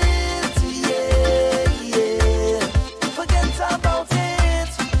about it, yeah, yeah. Forget about it.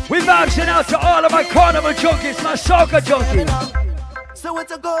 We're marching out to all of my carnival junkies, my SOCA junkies. So where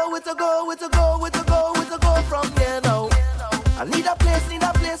to go, where to go, where to go, where to go, where to go from here now? I need a place, need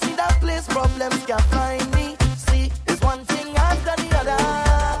a place, need a place. Problems can't find me. See, it's one thing after the other.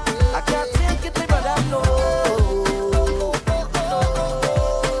 I can't take it, my brother, no.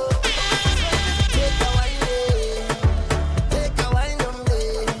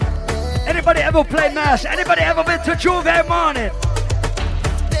 Anybody ever play mass? Anybody ever been to Juve morning?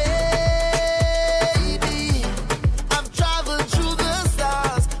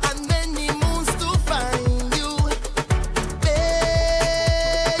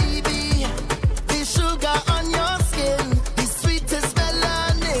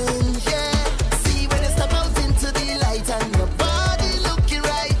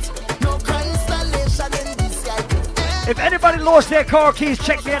 If anybody lost their car keys,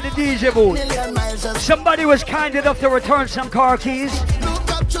 check me at the DJ booth. Somebody was kind enough to return some car keys. Look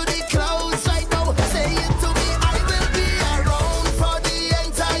up to the clouds right now. Say it to me, I will be around for the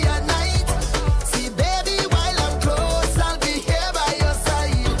entire night. See, baby, while I'm close, I'll be here by your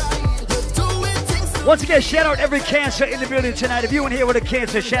side. You're doing things. Once again, shout out every cancer in the building tonight. If you in here with a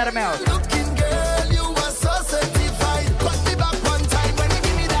cancer, shout them out. Looking girl, you are so certified. Put me back one time when you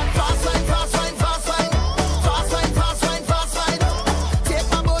give me that fast wine, fast wine, fast wine. Fast wine, fast wine, fast wine. Take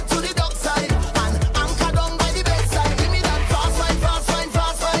my boat to the dockside and anchor down by the bedside. Give me that fast wine, fast wine,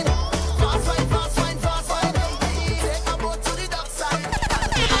 fast wine. Fast wine, fast wine, fast wine. Take my boat to the dockside.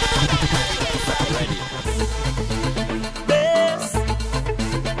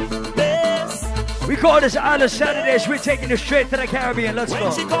 We call this Island Saturdays. We're taking it straight to the Caribbean. Let's go.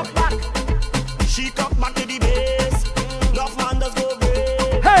 When she come back to the base. Love man does go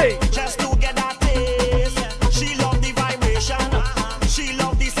great. Hey! Just to get that taste. She love the vibration. She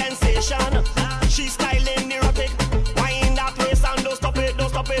love the sensation. She styling erotic. Wind that waist and don't stop it, don't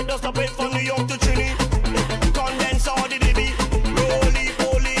stop it, don't stop it. From New York to Trini. Condense all the DB. Roly,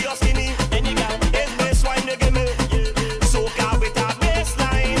 poly, or skinny. Any girl, it's bass wine you give me. Soca with a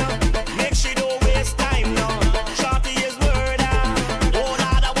bassline. Make she don't waste time now. Shorty is murder. Oh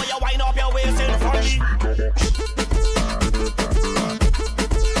Lord, I want you wind up your waist in front of me.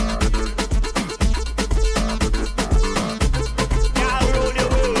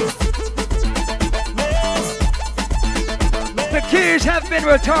 The keys have been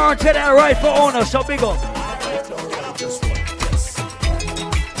returned to their rightful owner, so big up.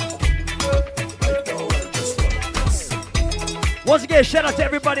 Once again, shout out to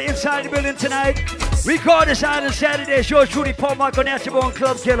everybody inside the building tonight. We call this Island Saturday. Yours truly, Paul Michael, Natural Born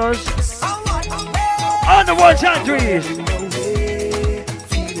Club Killers. On the ones and threes.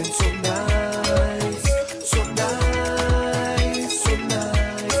 Feeling so nice, so nice, so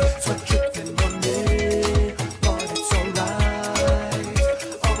nice. So dripping on me, but it's alright,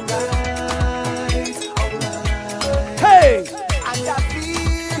 alright, alright. Hey! And I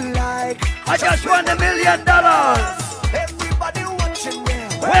feel like I just won $1 million. everybody watching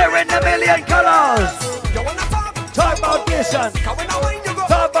them. Wearing a million colors. Talk about this one.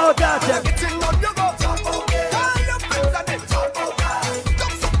 Talk about that.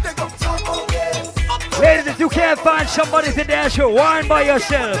 Ladies, if you can't find somebody to dance with, whine by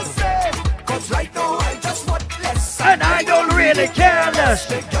yourself. And I don't really care less.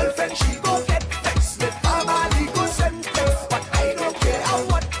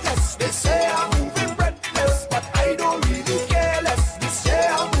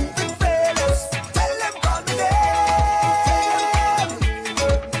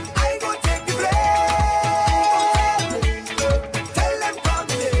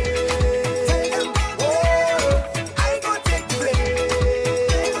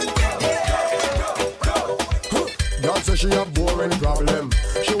 She a boring problem.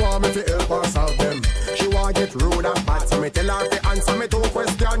 She want me to help her solve them. She want get rude and bad, so me tell her to answer me 2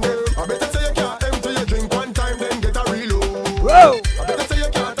 questions. I better say you can't empty your drink one time, then get a reload. Whoa! I better say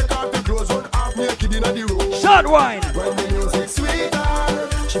you can't take off your clothes on half naked in the road. Short wine. When the music sweeter,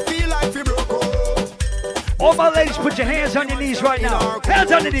 she feel like she broke out. All my ladies, put your hands on your knees right now.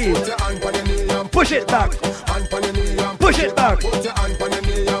 Hands on your knees. Push it back. Push it back.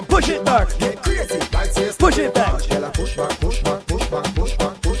 Push it back. Push it back. Push back, push back, push back, push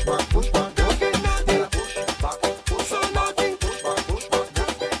back, push back, push back.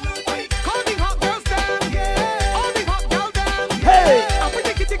 Hey!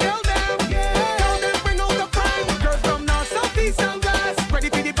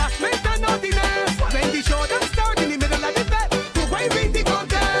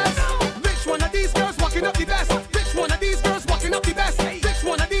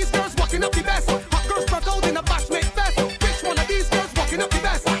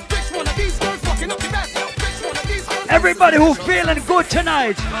 Everybody who feeling good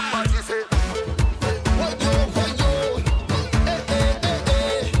tonight.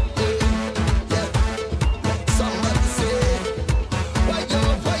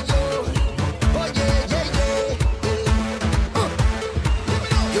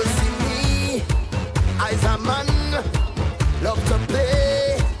 You see me, I's a man, love to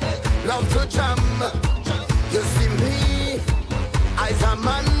play, love to jam. You see me, I's a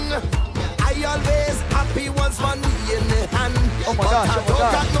man, I always happy once money in the hand. Oh my gosh, I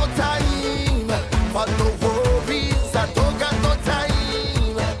don't got no time for no worries. I don't got no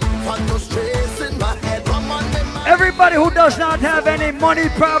time for no stress in my head. Everybody who does not have any money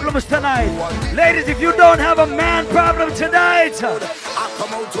problems tonight. Ladies, if you don't have a man problem tonight. I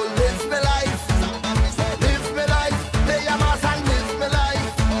come out to live my life. Live my life. Play a mass and live my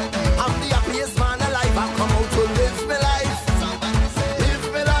life. I'm the happiest man alive. I come out to live my life. Live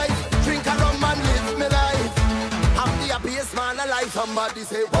my life. Drink a rum and live my life. I'm the happiest man alive. Somebody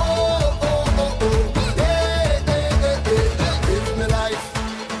say, whoa, oh, oh, oh. Hey, hey, hey, hey. Live my life.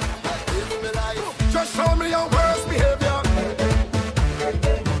 Live my life. Just show me your worst behavior.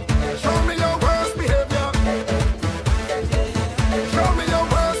 Show me your worst behavior. Show me your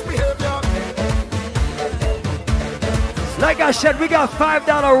worst behavior. Like I said, we got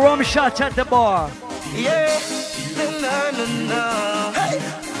 $5 rum shots at the bar. Yeah, hey,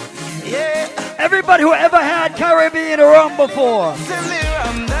 yeah. Everybody who ever had Caribbean rum before. Tell me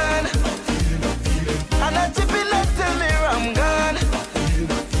I'm done. And I tip it up, tell me I'm gone.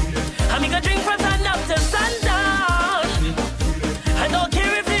 I'm gonna drink from sun up to sundown. I don't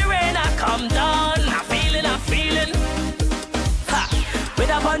care if the rain I come down. I'm feeling. Ha. With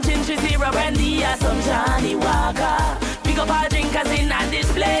a punch in syrup and the some Johnny Walker. Pick up our drinkers in at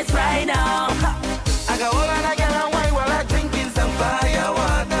this place right now. Ha. I got all and I get a wine while I'm drinking some fire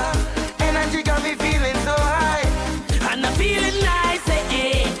water. Energy got me feeling so high. And I'm feeling nice, eh,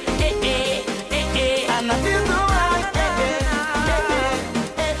 eh, eh, eh, eh, eh. And I feel so right, eh, eh, eh,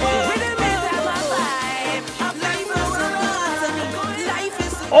 eh, eh, eh. With the beat of my vibe, life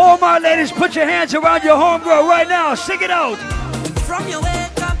is so All my ladies, put your hands around your homegirl right now. Sing it out. From your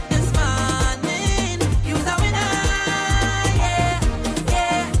wake up this morning, you're the winner, yeah,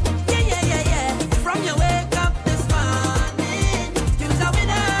 yeah, yeah, yeah, yeah, yeah. From your wake up this morning, you're the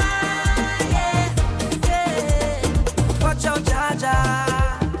winner, yeah, yeah. Watch out, Jaja.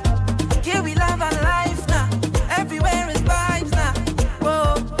 Here we love and life now. Everywhere is vibes now.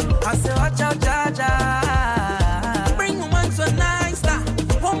 Whoa, I say watch out, Jaja. Bring woman so nice now.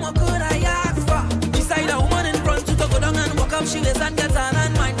 What more could I ask for? Beside a woman in front to go down and walk up, she lays and gets on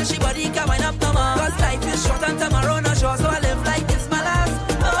and mind. She body can wind up no more. Cause life is short and tomorrow no sure. So I live like it's my last.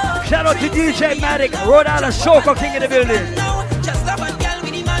 Oh, Shout out to DJ Matic, Rhode Island SOCA King in the building. no, just love and girl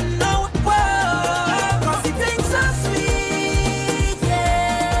with the man now. Whoa, cause the things so sweet,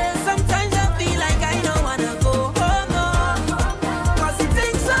 yeah. Sometimes I feel like I don't wanna go home, no. Cause the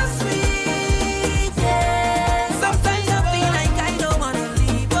things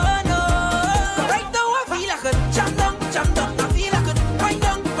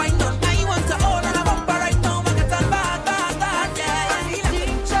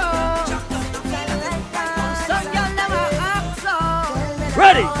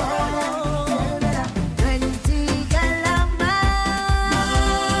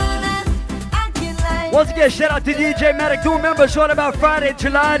Once again, shout out to DJ Matic. Do remember, it's all about Friday,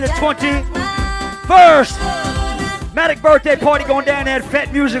 July the 21st. Matic birthday party going down at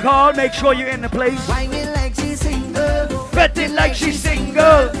Fat Music Hall. Make sure you're in the place. Whining like she's single. Fetting like she's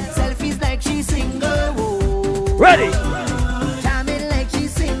single. Selfies like she's single. Whoa. Ready. Jamming like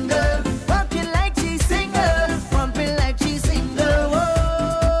she's single. Walking like she's single. Pumping like she's single.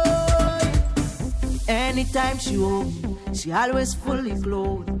 Whoa. Anytime she home, she always fully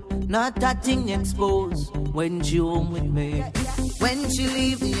clothed. Not a thing exposed when she home with me. When she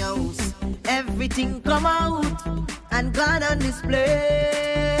leave the house, everything come out and gone on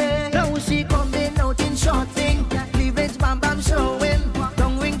display. Now she coming out in short thing, cleavage bam bam showing,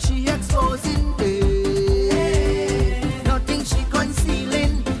 tongue ring she exposing. Nothing she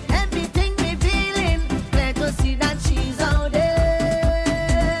concealing, everything revealing. Glad to see that she's out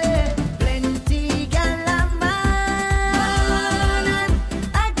there. Plenty gal a man,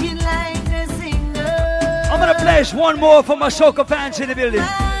 acting like a singer. I'm gonna place one more for my SOCA fans in the building.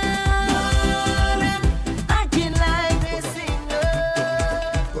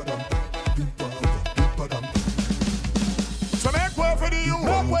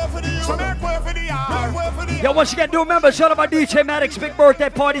 Yo, once again, do remember, shout out my DJ Maddox big birthday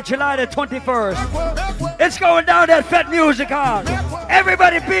party, July the 21st. It's going down at Fat Music Hall.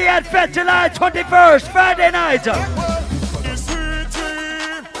 Everybody be at Fat July 21st, Friday night.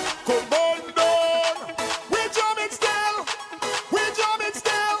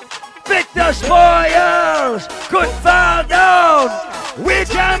 Victor Spoils, good fall down. We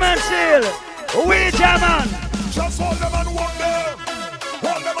jamming still, we jamming. Just hold them and walk them.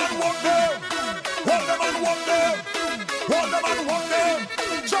 Hold them and walk them. Hold them and walk them. Hold them and walk them.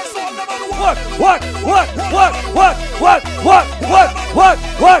 Just hold them and walk them. What?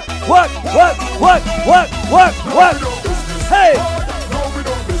 Hey!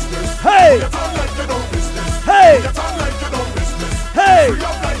 Hey! Hey! Hey!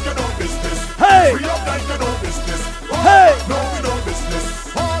 Hey! Hey!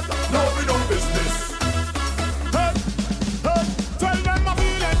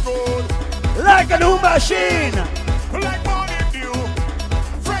 Like a new machine. Like morning dew,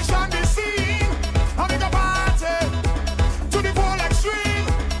 fresh on the scene. I make a party to the full extreme.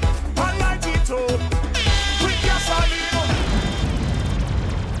 And light it up with gasoline.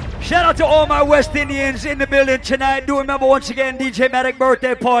 Shout out to all my West Indians in the building tonight. Do remember once again, DJ Matic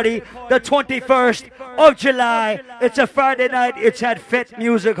birthday party, the 21st of July. It's a Friday night. It's at Fat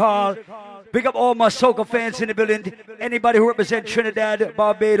Music Hall. Big up all my SOCA fans in the building. Anybody who represent Trinidad,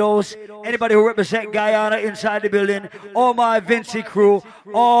 Barbados, anybody who represent Guyana inside the building, all my Vinci crew,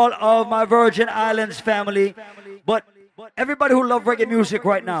 all of my Virgin Islands family, but everybody who love reggae music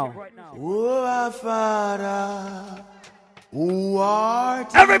right now. Oh, our Father, who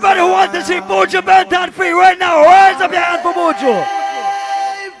art everybody who wants to see Buju Banton free right now, rise up your hand for Buju.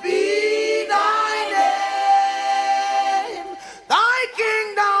 be thy name, thy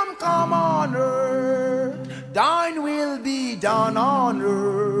kingdom come on earth, thine will be done on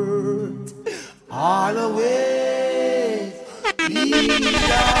earth, all the way, be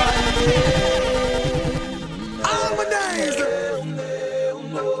thy name. All my days,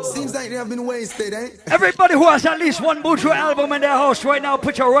 seems like they have been wasted, eh? Everybody who has at least one Buju album in their house right now,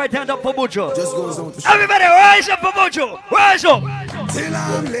 put your right hand up for Buju. Just goes on to show. Everybody rise up for Buju. Rise up. Till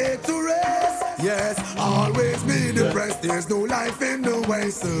I'm laid to rest, yes, always be depressed. There's no life in the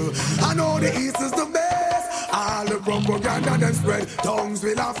west. I know the east is the best. All the propaganda them spread, tongues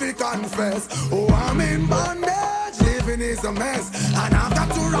will have to confess. Oh, I'm in bondage, living is a mess, and I've got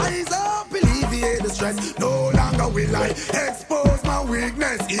to rise up, alleviate the stress. No longer will I expose my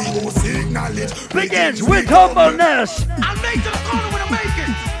weakness. Ego acknowledge begins with humbleness. I'll make the corner when I make it.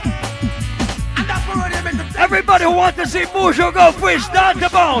 And that's where I make the Everybody who wants to see Buju go free, start to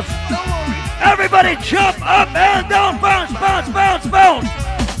bounce. Don't worry. Everybody jump up and down, bounce, bounce, bounce, bounce.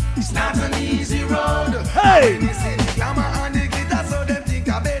 It's not an easy road. Hey! When you see the glamour and the glitter, so them think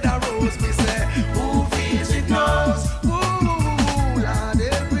I better rose. Me say, who feels it knows? Ooh, Lord,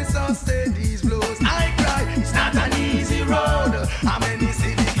 every song say these blows. I cry, it's not an easy road. How many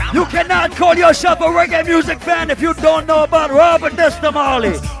see the glamour? You cannot call yourself a reggae music fan if you don't know about Robert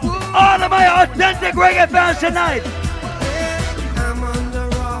Destamali. All of my authentic reggae fans tonight. I'm on the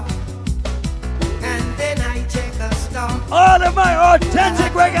rock, and then I check a stop. All of my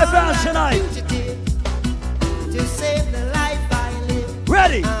authentic reggae fans tonight. To save the life I live.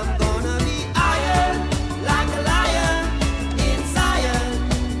 Ready? I'm gonna be iron like a lion in Zion.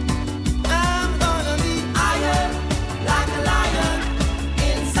 I'm gonna be iron like a lion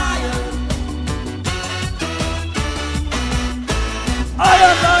in Zion.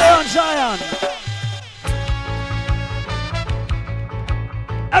 Iron, Lion, Zion.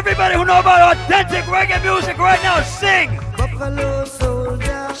 Everybody who know about authentic reggae music right now, sing. Buffalo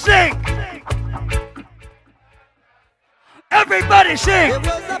soldier. Sing. Everybody sing. There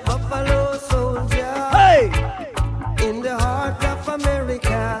was a buffalo soldier. Hey. In the heart of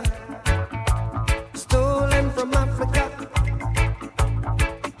America. Stolen from Africa.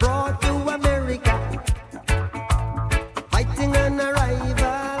 Brought to America. Fighting an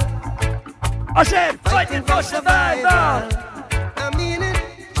arrival. I said fighting for survival. I mean it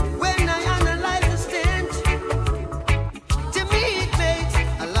when I analyze the stench. To me it makes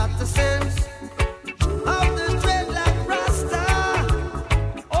a lot of sense. Of the dreadlock Rasta.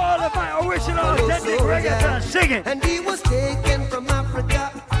 All of my original authentic reggae fans, sing it. And he was taken from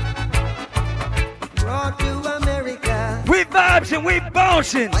Africa. Brought to America. We vibes and we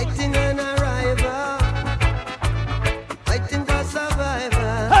bouncing. Fighting an arrival. Fighting for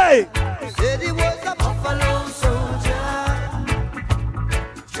survival. Hey! Said he was a buffalo soldier.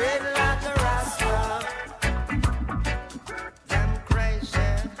 Straight like a Rasta. Damn crazy.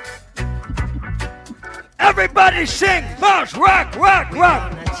 Everybody sing, bounce, rock, rock,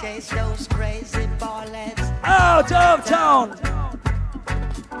 rock. Gonna chase those crazy ballets. Out of town.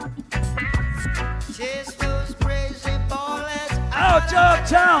 Chase those crazy ballets. Out of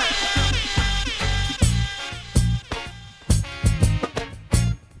town.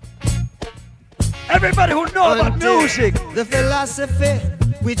 Everybody who know about music. The philosophy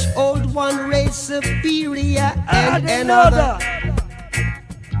which old one race superior And another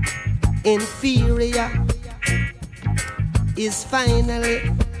inferior is finally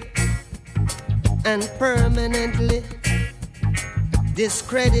and permanently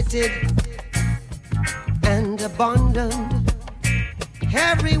discredited and abandoned.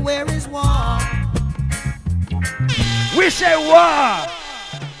 Everywhere is war. We say war.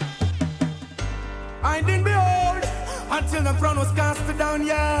 I didn't behold until the crown was cast down,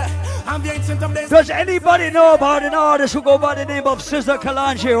 yeah. I'm the ancient of days. Does anybody know about an artist who go by the name of Sister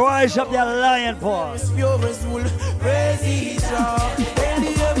Kalanji? Rise up your lion paw. Purest wool, praise each other. And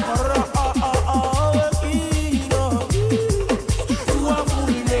the emperor, king of kings. To a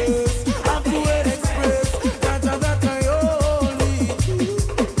fullness, and to an express. That I only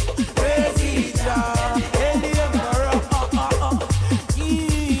praise each other. And the emperor,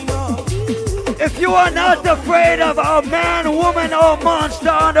 king of kings. If you are not afraid of a man, woman, or monster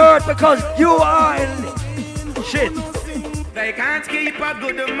on earth because you are in shit. They can't keep a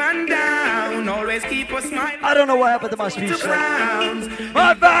good man down. Always keep a smile. I don't know what happened to my speech.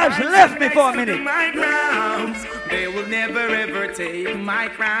 My vibes left me for a minute. My grounds, they will never ever take my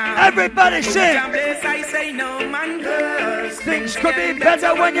crown. Everybody sing. I say no man curse. Things could be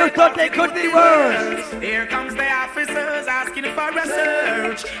better when you thought they could be worse. Here comes the officers asking for a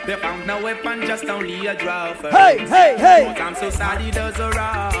search. They found no weapon, just only a draw first. Hey, hey, hey. But I'm so sad he does a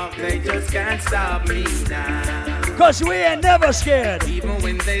rock. They just can't stop me now. Cause we ain't never scared. Even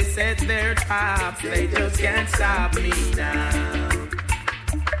when they set their traps, they just can't stop me now.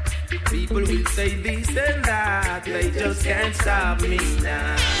 People will say this and that, they just can't stop me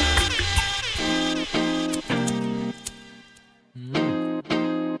now.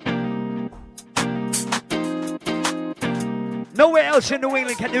 Nowhere else in New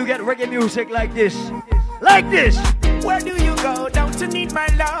England can you get reggae music like this. Like this. Where do you go? Don't you need my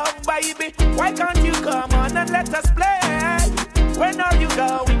love, baby? Why can't you come on and let us play? When are you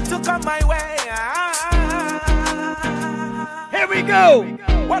going to come my way? Here we go.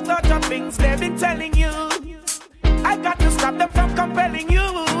 What other things they've been telling you? I got to stop them from compelling you,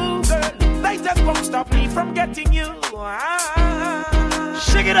 girl. They just won't stop me from getting you.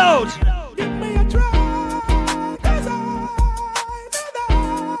 Sing it out. Give me a try.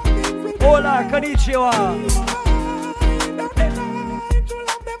 Hola, konnichiwa.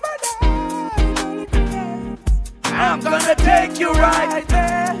 I'm gonna take you right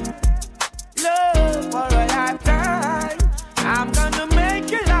there. Love for a lifetime. I'm gonna make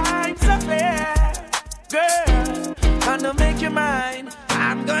your life so clear. Girl, gonna make you mine.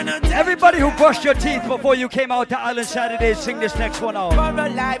 I'm gonna take Everybody who brushed your teeth before you came out to Island Saturdays, sing this next one out. for a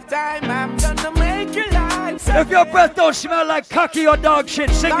lifetime. I'm gonna make your life so If your breath don't smell like cocky or dog shit,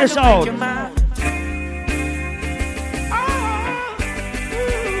 sing this Gonna out. make you mine.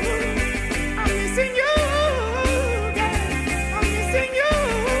 I'm missing you, girl. I'm missing you.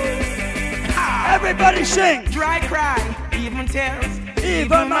 Everybody sing. Dry cry, even tears.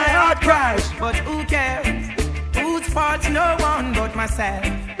 Even my heart cries. But who cares? Whose fault's no one but myself.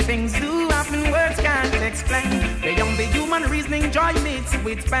 Things do happen, words can't explain. Beyond the human reasoning, joy meets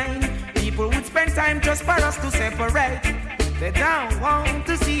with pain. People would spend time just for us to separate. They don't want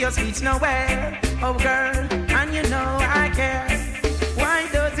to see us reach nowhere. Oh girl, and you know I care. Why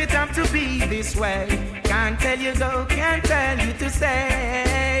does way. Can't tell you go, can't tell you to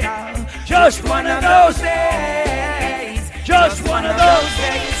stay. Oh, just one of those days. Just one of those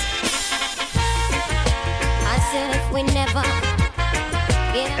days. I said if we never.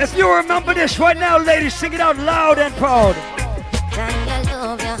 If you remember this right now, ladies, sing it out loud and proud.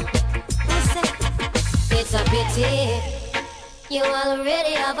 It's a pity you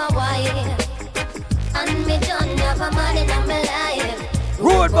already have a wife, and me don't have a man in my life.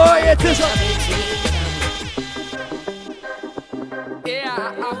 Rude boy, it is a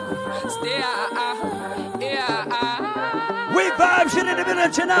we vibes in the middle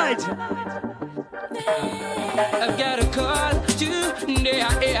tonight. I've got a call today,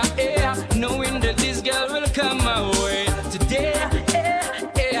 knowing that this girl will come my way today.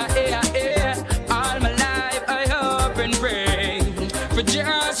 All my life I hope and pray for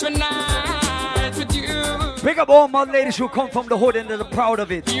just one night with you. Pick up all my ladies who come from the hood and they're proud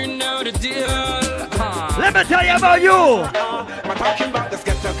of it. You know the deal. Let me tell you about you. I'm talking about this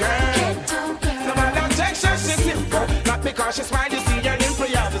ghetto girl. No matter takes her simple, not because she's fine. You see her in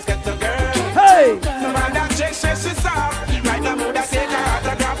prayer, this ghetto girl. Hey. No matter takes her she's soft. Right now, mood I take her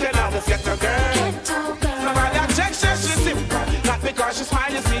autograph. You know this ghetto girl. No matter takes her she's simple, not because she's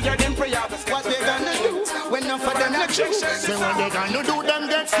fine. You see her in prayer. What they gonna do when none for them not true? Say what they gonna do, them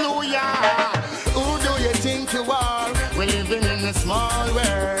get slow, yeah. Who do you think you are? We're living in a small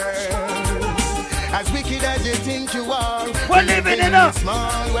world. As wicked as you think you are, we're living in a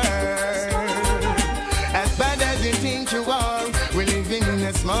small world. As bad as you think you are, we're living in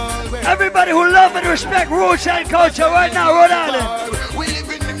a small world. Everybody who love and respect roots and culture right now, Rhode Island. We're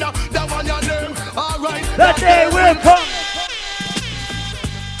living in the one your name, alright. That day will come.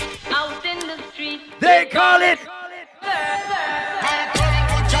 Out in the street, they call it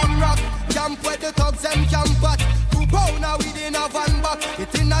Jam rock, camp where the thugs and camp at. 2 pound within a van back.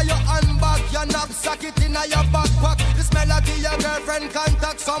 It in your handbag, your knapsack, it in your backpack. This melody your girlfriend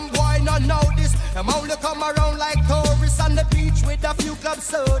contact. Some boy not know this. Them only come around like tourists on the beach with a few club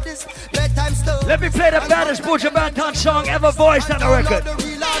sodas. Bedtime stories. Let me play the baddest Butcher Banton song ever voiced on the record.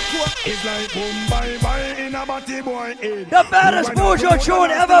 It's like boom bye bye in a body boy head. The baddest Butcher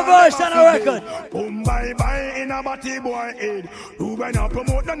tune ever voiced on the record. Boom bye bye in a body boy head. Who gonna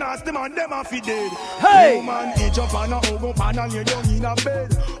promote the nasty man, them a fi dead. Hey! Woman, each up on a ogo pan and you down in a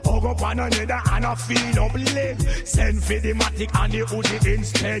bed. Ogo pan and you da and a feed up leg. Send for the matic and the hoodie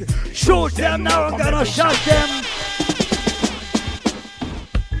instead. Shoot them now, I'm gonna shot them.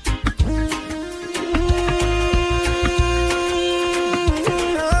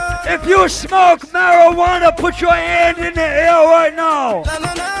 If you smoke marijuana, put your hand in the air right now.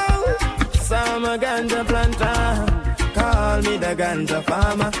 Some ganja planter, call me the ganja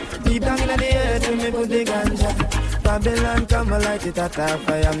farmer. Deep down in the earth, me put the ganja. Babylon come light it at a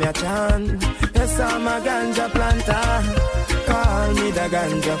fire, me a chant. Yes, I'm a ganja planter, call me the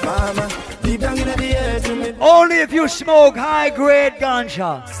ganja farmer. Deep down in the earth, me. Only if you smoke high-grade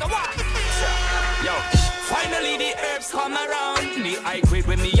ganja. So what? Yo, finally the herbs come around. The high grade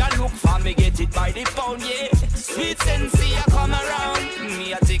when me a look for me get it by the pound, yeah. Sweet sensei a come around.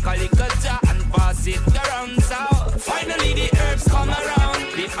 Me a take a little jar and pass it around. So finally the herbs come around.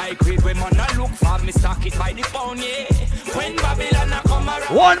 The high grade when man a look for me stock it by the pound, yeah. When Babylon a come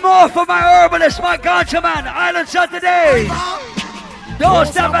around. One more for my herbalist, my ganja man. Island Saturday. Don't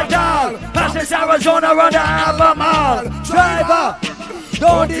stop at all. Passes Arizona, run the Albemarle. Driver,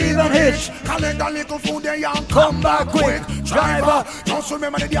 don't even hitch. Collect a little food there and come back quick. Driver, just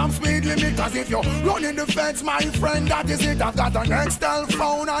remember the damn speed limit. Cause if you're running the fence, my friend, that is it. I've got an Excel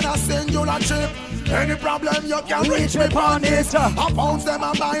phone and a singular chip. Any problem you can reach me on this. I pounds them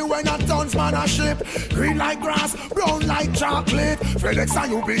a buy when a tons man a ship. Green like grass, brown like chocolate. FedEx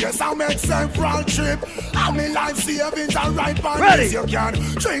and UPS I make several trip. All me life savings and right on this. You can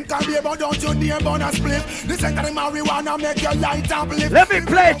drink and beer but don't you name on a split. This ain't the marijuana make your light up lift. Let me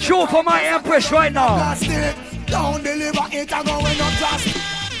play true for my empress right now. Plastic, don't deliver it and go in no plastic.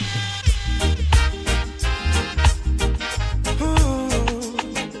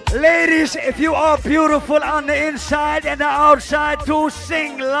 Ladies, if you are beautiful on the inside and the outside too,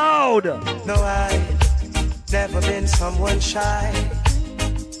 sing loud. No, I never been someone shy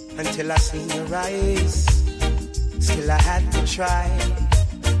until I seen your eyes. Still I had to try,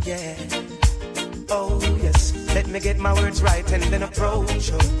 yeah. Oh yes, let me get my words right and then approach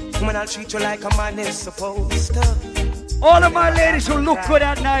you. When I'll treat you like a man is supposed to. All of my ladies who look good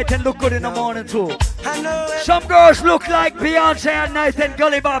at night and look good in the morning too. Some girls look like Beyonce at night and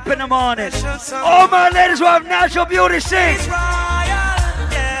Gully Bop in the morning. All my ladies who have natural beauty sing.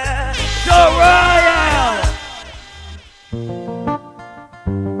 So royal.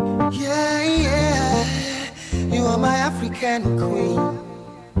 Yeah, yeah. African queen.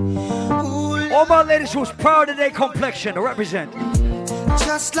 Ooh, all my ladies who's proud of their complexion, represent.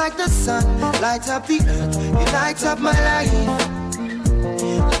 Just like the sun lights up the earth, you light up my life.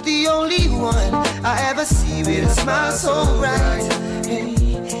 The only one I ever see with a smile so bright. Hey,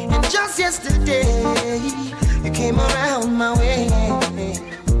 and just yesterday, you came around my way.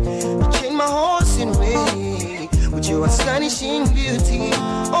 You changed my horse in way with your astonishing beauty.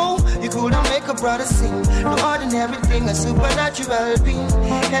 Oh, you couldn't make a brother sing. No ordinary thing, a supernatural being.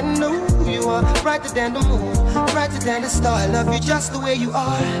 And no, you are brighter than the moon, brighter than the star. I love you just the way you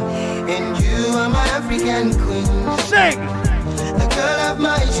are. And you are my African queen. Sing! The girl of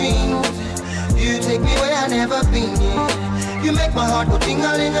my dreams. You take me where I've never been. Yeah. You make my heart go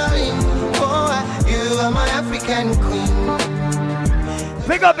ting-a-ling-a-ling. Oh, you are my African queen.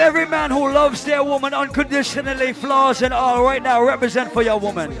 Pick up every man who loves their woman unconditionally, flaws and all. Right now, represent for your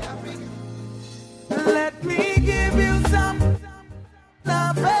woman. Let me give you some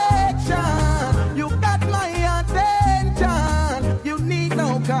affection. You got my attention. You need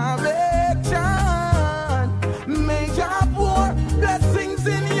no correction. Major war blessings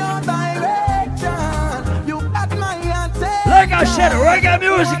in your direction. You got my attention. Like I said, reggae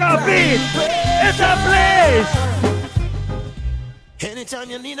music on beat. It's a blaze. Anytime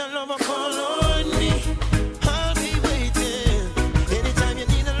you need a lover, call on me. I'll be waiting. Anytime you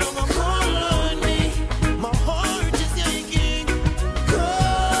need a lover, call on me. My heart is aching.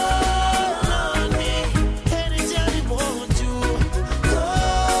 Call on me. Anytime you want to,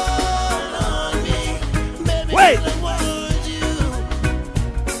 call on me. Baby, wait. I want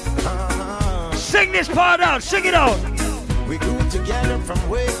you. Sing this part out. Sing it out. We grew together from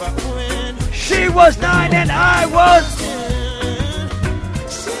way back when. She was 9 and I was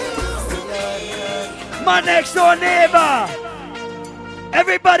my next door neighbor.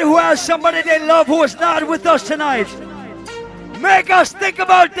 Everybody who has somebody they love who is not with us tonight, make us think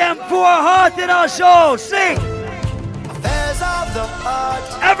about them for our heart and our soul. Sing. Affairs of the heart.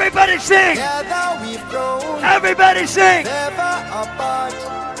 Everybody sing. Together we've grown. Everybody sing. Never apart.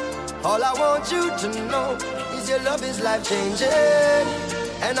 All I want you to know is your love is life changing.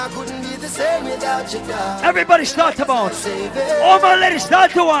 And I couldn't be the same without you, God. Everybody start to bounce. All my ladies start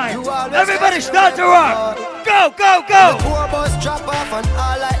to whine. Everybody start to rock. Go, go, go. The poor bus drop off and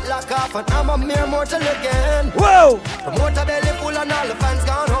all light lock off and I'm a mere mortal again. Whoa. The motor belly full and all the fans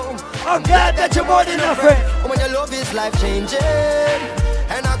gone home. I'm glad that you're more than a friend. When your love is life changing.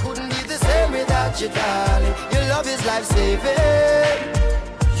 And I couldn't be the same without you, darling. Your love is life saving.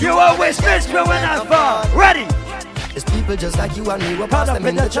 You always miss me when I fall. Ready. It's people just like you and me who pass them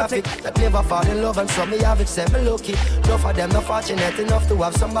in the traffic that never fall in love and some me have it, say me lucky. Enough of them not fortunate enough to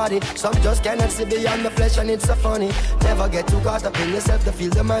have somebody. Some just cannot see beyond the flesh and it's so funny. Never get too caught up in yourself to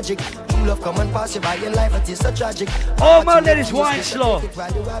feel the magic. True love come and pass you by in life, it is so tragic. All my ladies whine slow.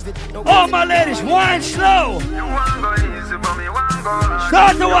 All my ladies whine slow.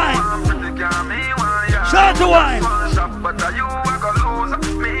 Start to whine. Start to whine.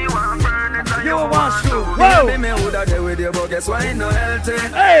 You want to. Whoa. Me woulda get with you, but guess why ain't no healthy?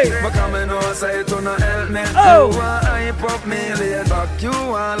 Hey. But come and know say to no help me. Oh. You want hype up me, lay back. You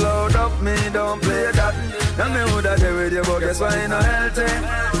want load up me, don't play that. And me woulda get with you, but guess why ain't no healthy?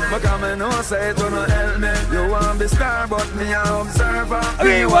 But come and know say to no help me. You want be star, but me a observer.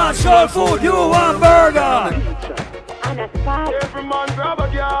 We want soul food, you want burger. Every man grab a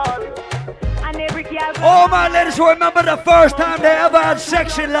girl. All my ladies who remember the first time they ever had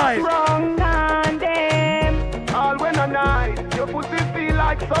sex in life.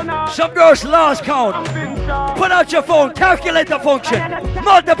 Some girls lost count. Put out your phone, calculate the function,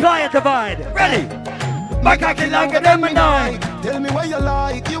 multiply and divide. Ready? My cocky longer than my night. Tell me what you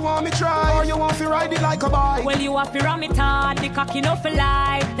like, you want me try, or you want to ride it like a bike? Well, you want to ram it hard, the cocky no for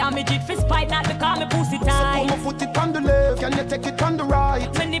life. Damage it for spite, not because me pussy tight. So put it on the left, can you take it on the right?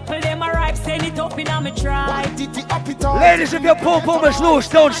 My nipple them a ripe, send it up in a me try. White titty up it on. Ladies, if your pom-pom is loose,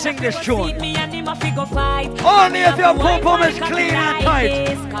 don't sing this tune. Me and him a figure fight. Only if your pom-pom is clean and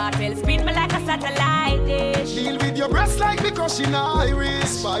tight. Cartel spin me like a satellite dish. Deal with your breast like because she Irish.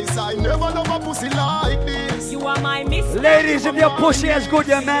 Spice, I never love a pussy like this. You are my miss. Ladies, if your pussy is good,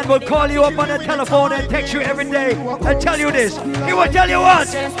 your man will call you up on the telephone and text you every day and tell you this. He will tell you what?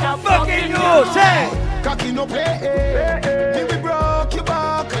 Fucking you, say. Cocky no play. Me we broke your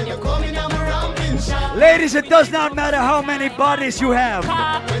back when you come in I'm a ramping shot. Ladies, it does not matter how many bodies you have.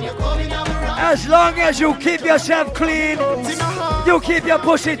 As long as you keep yourself clean, you keep your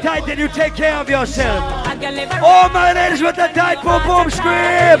pussy tight and you take care of yourself. All my ladies with the tight boom boom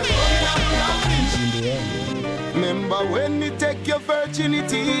scream. Remember when me take your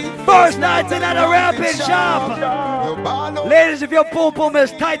virginity? First night in at a rapping shop. Ladies, if your pum pum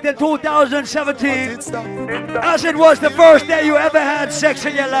is tight in 2017, as it was the first day you ever had sex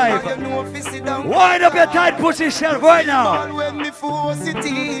in your life, wind up your tight pussy self right now.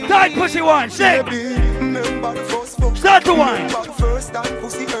 Tight pussy wine, sing. Start to wine.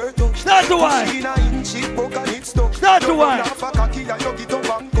 Start to wine. Start to wine.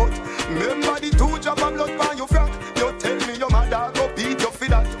 Remember the 2 drop of blood by your frack. You tell me your mother go beat you for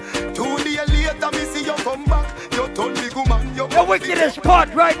that. 2 days later me see you come back. You told me good man you the wickedest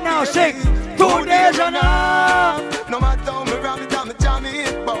part right now, sing. 2 days enough. No matter how me ram it, I'm jam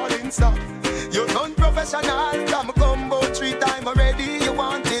it, balling stop. You done professional, come combo 3 times already. You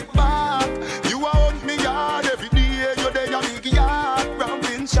want it back. You want me yard every day. You there a big yard,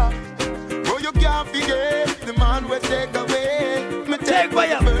 ramping shop. Bro, you can't forget the man will take away. Me take away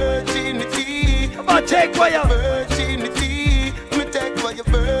your virginity. I'ma take away your virginity. Me take away your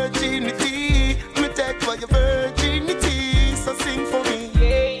virginity. Me take away your virginity. So sing for me.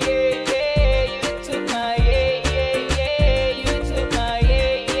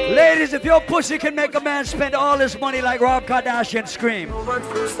 Ladies, if your pussy can make a man spend all his money like Rob Kardashian, scream.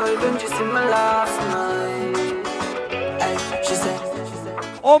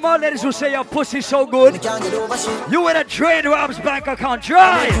 All my ladies who say your pussy's so good, you in a drain Rob's bank account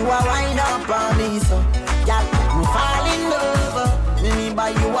dry. You are wind up on me, so yeah, you fall in love. Me buy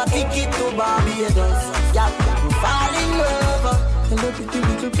you a ticket to Barbados. Yeah, you fall in love. Hello, pretty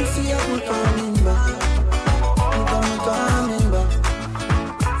little pussy, I'm coming back. I'm coming back.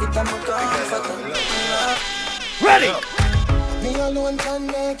 Ready? Me alone can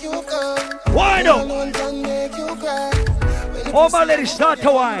make you come. Wind up. Me alone can make you cry. All my ladies start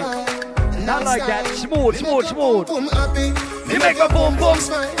to whine. Not like that. Smooth, smooth, smooth. You make a boom boom.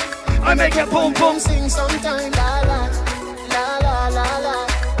 I make a boom boom. Sing sometime. La la la la la la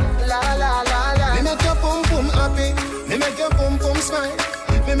la la la la. Me make your boom boom happy. Me make your boom boom smile.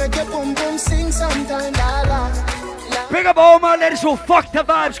 Me make your boom boom sing sometime. La la. Bring up all my ladies who fuck the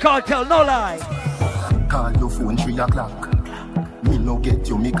Vibes Cartel, no lie. Call your phone 3 o'clock. Me no get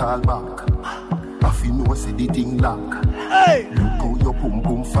you, me call back. If you know say the thing lock. Hey. Look how your pum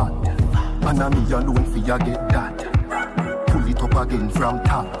pum fat. And I'm me alone for you get that. Pull it up again from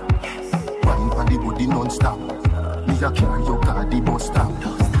top. Wine for the body non-stop. Me a carry your car the bus stop.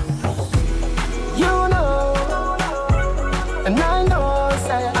 You know, and I know,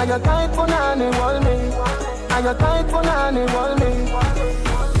 say I got tight for nanny, hold me. I got tight for nanny, hold me.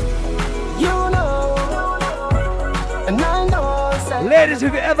 You know, and I know, say. Ladies,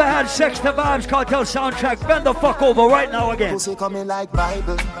 if you ever had sex, the Vibes Cartel soundtrack, bend the fuck over right now again. Pussy coming like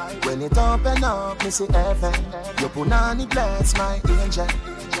Bible. When it open up, me see heaven. Your punani bless my angel.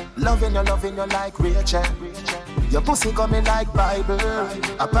 Loving you like Rachel. Your pussy coming like Bible.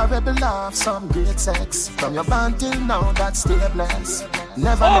 A parable of some great sex. From your band till now, that's still blessed.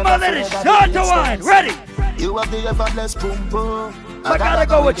 Never, all my ladies, start to wine. Ready? You have the ever blessed boom boom. I gotta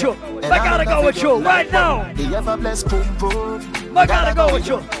go with you. I gotta go with you right now. The ever blessed boom boom. I gotta go with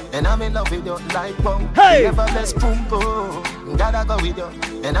you. And I'm in love with you like boom. Hey. The ever blessed boom boom. Gotta go with you.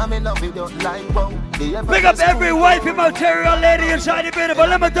 And I'm in love with you like boom. Pick up every wifey material lady inside the beautiful.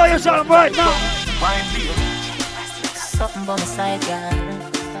 Let me tell you something right now. Something by my side, girl.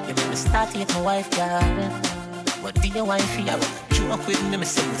 You make me start with my wife, girl. What do you want for you? Joke with me,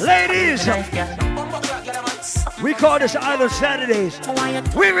 ladies, we call this Island Saturdays.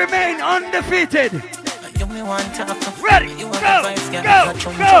 We remain undefeated. Ready, go, go,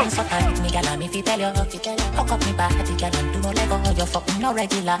 go. Me gal and me fi tell you, hook up me body, gal and do no Lego. You fucking no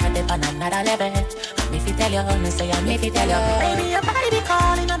regular, they on another level. And me fi tell you, me say and me fi tell you, baby your body be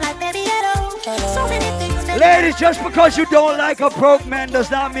calling, I'm like baby hello. So many things. Ladies, just because you don't like a broke man does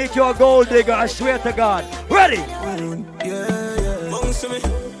not make you a gold digger. I swear to God. Ready?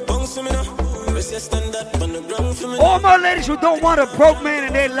 All my ladies who don't want a broke man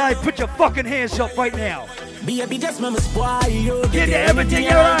in their life, put your fucking hands up right now. Baby, just mama's boy, you give you everything you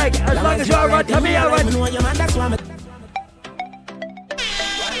like. As long as you're alright, tell me alright.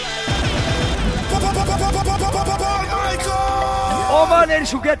 All my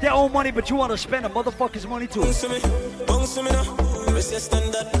ladies who get their own money, but you want to spend a motherfucker's money too.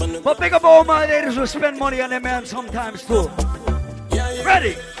 But pick up all my ladies who spend money on their man sometimes too.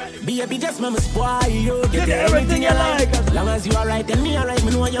 Ready? Baby, just mama's boy, you give you everything you like. As long as you alright, then me alright.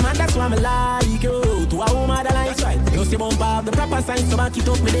 Me know your man, that's why me like you. To a woman that likes right. You see bump up the proper sign, so back it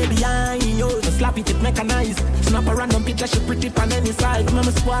up me there behind you. So slap it, it mechanized. Snap a random picture, she pretty on any side.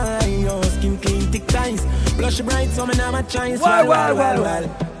 Mama's boy, you skin clean, thick ties. Blush bright, so me never choice. Well.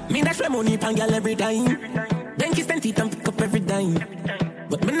 Me dash my money pan girl every time. Then can kiss and teeth and pick up every dime.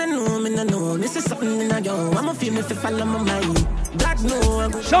 But me no know. This is something in a yo. I'ma feel me if follow my mind. God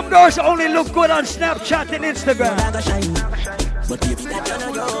know. Some girls only look good on Snapchat and Instagram.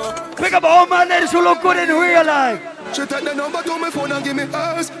 Pick up all my ladies who look good in real life. She take the number to my phone and give me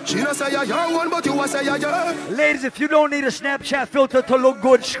hers. She not say you're one, but you a say you're yours. Ladies, if you don't need a Snapchat filter to look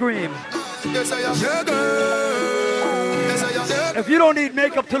good, scream. Yes, I am. Yeah, girl. Yes, I am. Yeah. If you don't need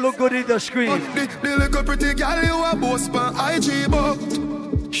makeup to look good, either scream. The little pretty girl you a boss for IG, but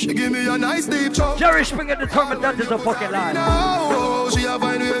she give me a nice deep choke. Jerry Springer determined that is a fucking lie. No, she a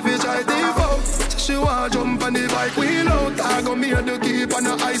find way fish I default. She want jump on the bike wheel out. I go me to keep on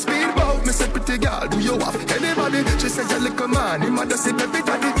a high speed boat. Me say pretty girl, do you have anybody? She say you little man, him a just sit every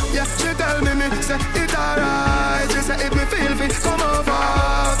daddy. Yeah, she tell me say it alright. She say if me feel fit, come over.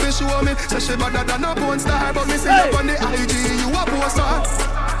 She show me say she better than a porn star, but me say up on the IG you a poster.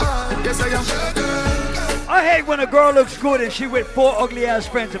 Yes I am. I hate when a girl looks good and she with 4 ugly ass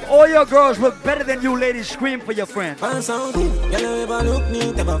friends. If all your girls look better than you, ladies, scream for your friends.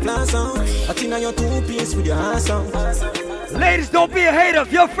 Ladies, don't be a hater.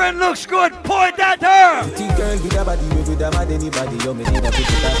 If your friend looks good, point at her.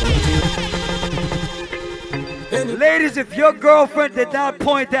 Ladies, if your girlfriend did not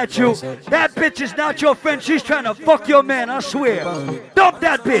point at you, that bitch is not your friend. She's trying to fuck your man, I swear. Dump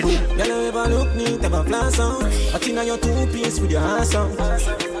that bitch.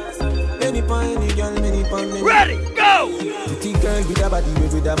 Ready, go!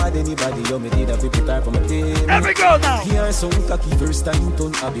 Every girl now. Here some cocky first time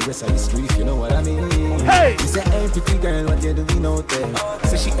turn up the rest of the street, you know what I mean? Hey! She say, hey, pretty girl, what you doing out there?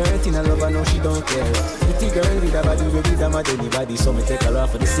 Say she hurting a lover, no, she don't care. Pretty girl with a body, with a mad anybody, so me take her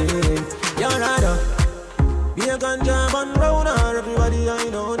off for the scene. You're rather be a ganja man round her, everybody I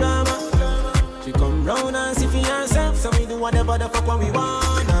know drama. She come round and see for herself, so we do whatever the fuck we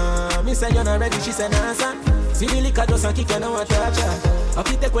wanna. Me say you're not ready, she say nah son. See the liquor just a kick and now I touch her. I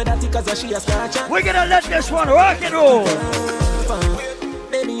fit take with that cause she a scratcher. We're gonna let this one rock and roll.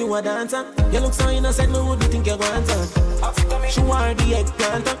 Baby, you a dancer. You look so innocent, no would you think you want her? She want the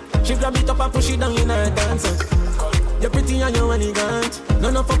eggplant. She grab it up and push it down in her dancer. You're pretty and you're elegant.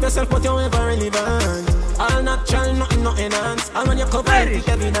 None of yourself, but you're ever relevant. All natural, nothing, not enhanced. And when you cover it, it's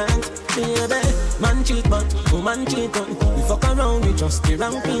evident. Baby, man cheat, but woman cheat on. We fuck around with just the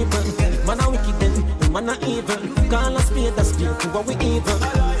wrong people. Man a wicked then, man a evil. Call us spade, that's spade, to what we evil.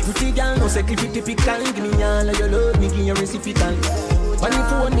 Pretty girl, no say clip it typical. Give me all of your love, me give you reciprocal. When you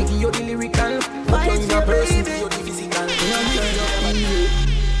phone, me give you the lyrical. But you're in a person, give you the physical.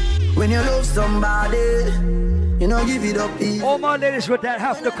 When you love somebody, you know, give it up easy. All my ladies with that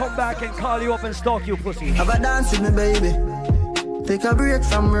have to come back and call you up and stalk you, pussy. Have a dance with me, baby. Take a break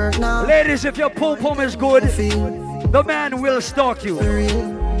from work now. Ladies, if your pom-pom is good, the man will stalk you.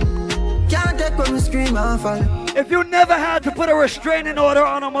 Can't take when we scream and fall. If you never had to put a restraining order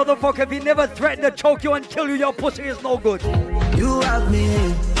on a motherfucker, if he never threatened to choke you and kill you, your pussy is no good. You have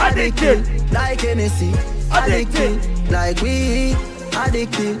me addicted like Hennessy. Addicted like weed.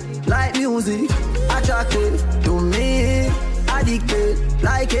 Addicted like music. Attracted to me. Addicted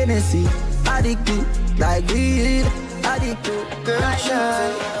like Hennessy. Addicted like weed. Addicted like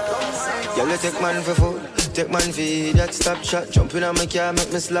music. Y'all take man for food. Take man for that stop shot. Jump in on my car,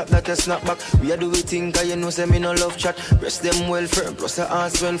 make me slap that a snap back. We a do it thing, cause you know say me no love chat. Breast them well firm, plus the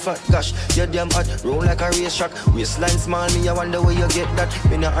ass well fat. Gosh, you damn hot, roll like a race track. Waistline small, me I wonder where you get that.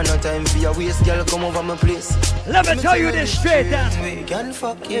 Me not have no time for your waist, girl, come over my place. Let me tell you this straight down. We can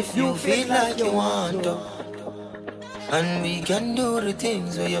fuck if you feel like you want to. And we can do the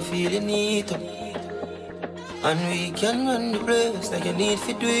things where you feel you need to. And we can run the place like you need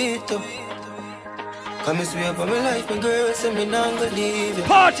to do it to. Come and swear for my life, my girl, say me not gonna leave you.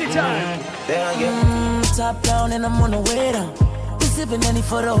 Party time! There I get top down and I'm on the way down. We sipping any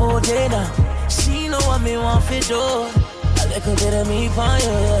for the whole day now. She know what me want for do. A little bit of me for you,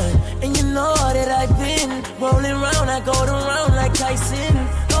 yeah. And you know that I've been rolling round, I go around like Tyson.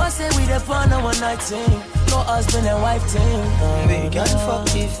 No, I say we the fun of one night thing. No husband and wife thing. We can fuck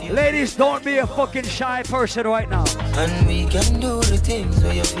if you. Ladies, don't be a fucking shy person right now. And we can do the things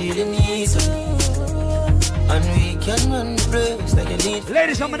where you feel you need to. And we can run the place like you need.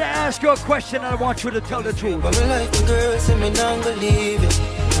 Ladies, I'm gonna ask you a question and I want you to tell the truth. But my life, girl, say me not gonna leave it.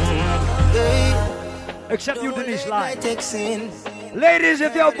 Except you, Denise, lie. Ladies,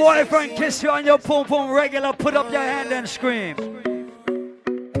 if your boyfriend kiss you on your pom-pom regular, put up your hand and scream.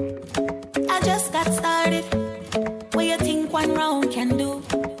 I just got started. What you think one round can do?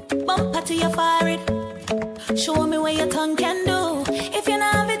 Bumper to your forehead. Show me what your tongue can do. If you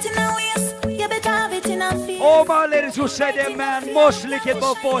not have it in a waist, you better have it in a face. All All my ladies who say their man must lick it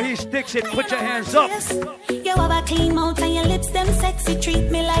before he sticks it, put your hands up. You have a clean mouth and your lips them sexy. Treat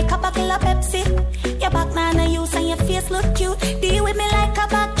me like a bottle of Pepsi. Your back man I use and your face look cute. Deal with me like a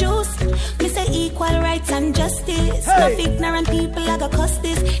back juice. Me say equal rights and justice. No ignorant people I got cuss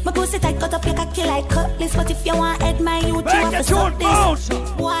this. My pussy tight cut up like a kill like cutlass. But if you want head my youth, you have to suck this.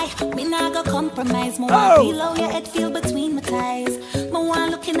 Why? Me nah go compromise. Me want feel how your head feel between my thighs. Me want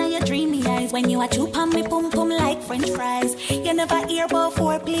looking at your dreamy eyes. When you a chew on me pum pum like French fries. You never hear about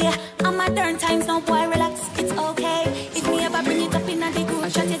foreplay. I'm modern times now boy relax. It's okay. If me ever bring it up in a the group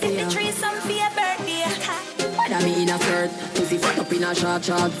chat, you get the tree some for your birthday. Whether me in a skirt, pussy fuck up in a short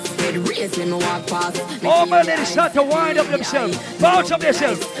shorts. Head race when me walk past. All my ladies start to wind up themselves. Bounce up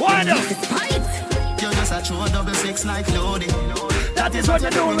themselves. Wind up. You're just a true double six like loaded. That is what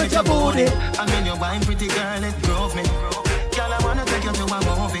you're doing with your booty. And when you're wine pretty girl, it drove me. Girl, I wanna take you to a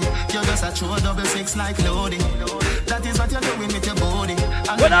movie. You're just a true double six like loaded. That is what you're doing with your body.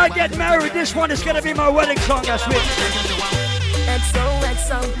 When I get married, this one is gonna be my wedding song, I swear.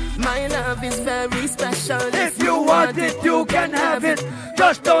 XOXO, my love is very special. If you want it, you can have it.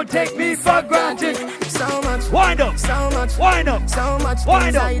 Just don't take me for granted. So much, wind up, so much, wind up, so much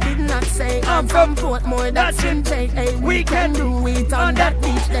wind up. I did not say. I'm from Portmore, that's in J.A. We can do it on that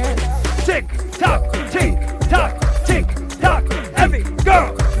beach there. Tick tock, tick tock, tick tock. Every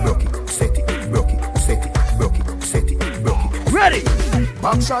girl. Broke it, set it, broke it, set it, broke it, set it, broke it. Ready.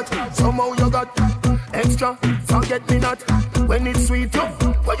 Back shot, somehow you got extra. Forget me not. When it's sweet, yo,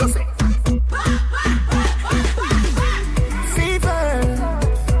 what you say? Fever,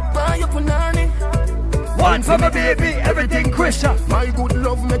 buy your punani. One for my baby, everything crisper. My good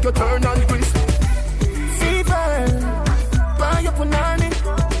love make you turn and twist. Fever, buy your punani.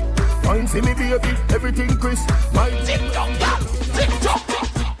 Wine for me baby, everything crisp. My tick tock, tick tock.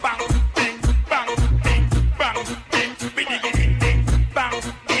 Bang, bing, bang, bing, bang, bing, biddy ding ding, bang,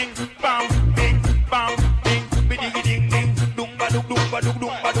 bing, bang, bing, bang, bing, biddy ding ding.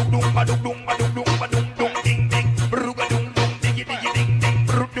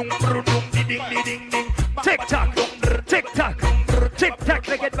 Tick tock, tick tock, tick tock.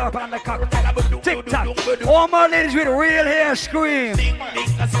 They get up on the cock. Tick tock. All my ladies with real hair scream.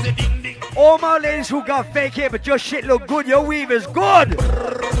 All my ladies who got fake hair but your shit look good, your weave is good.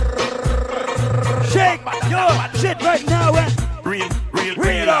 Shake your shit right now and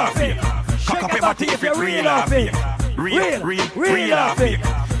real off it. Cock up your body if it real or fake. Real or fake.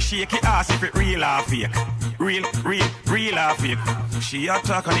 Shake your ass if it real or fake. Real or fake. She a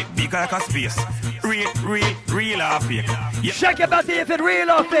talk on it big like a space. Real or fake. Yeah. Shake your body if it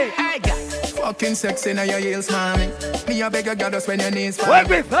real or fake. Fucking sexy now your heels, mommy. Me a beg a girl just when your knees for me. When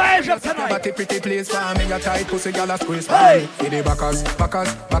we flash up tonight. Body pretty please for me. Your tight pussy girl a squeeze for me. For the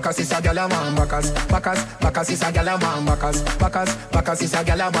backers is a girl a man. Backers is a girl a man. Backers is a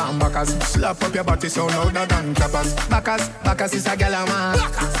girl a man. Backers slap up your body so louder than clappers. Backers is a girl a man.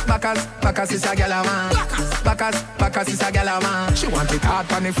 Backers is a girl a man. Backers is a girl a man. She want it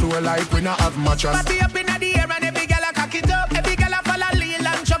hard on the floor like we not have mattress. Body up in the air and every girl a cock it up. Every girl a follow lean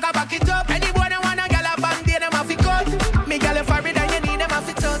and chuck a back it up. Any boy that want a girl a band, they them have to cut. Me girl a forehead and you need them have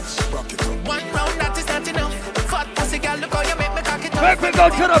to touch. One round that is not enough. Fat pussy girl, look how you make me cock it up. Make me go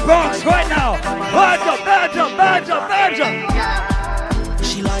to the Bronx right now. Badge up.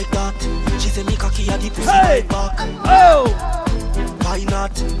 She like that. She say me cocky a the pussy bite back. Oh. Why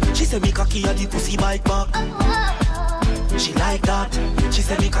not? She say me cocky a the pussy bite back. She like that. She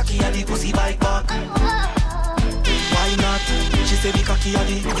say me cocky a the pussy bite back. Why not? She say me cocky a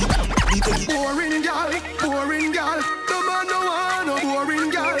the boring girl. The man no want no boring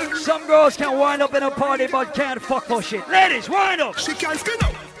girl. Some girls can wind up in a party but can't fuck for shit. Ladies, wind up. She can't skin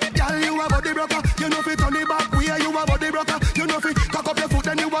up. Girl, you a body broker. You know fi turn it back where you a body broker. You know fi cock up your foot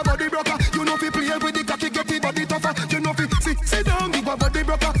then you a body broker. You know fi play with the cocky get the body tougher. You know fi sit down you a body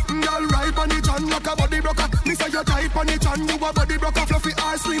broker. Girl, ride on it and like a body broker. Me say you tight on it and you a body broker. Fluffy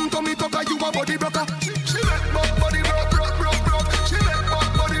or slim tummy tucker you a body broker. She make body broke. She make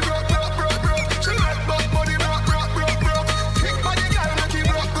body broke. She make body broke. Thick body girl make it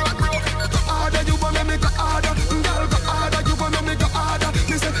broke. Harder you wanna make it harder. Girl go harder you wanna make it harder.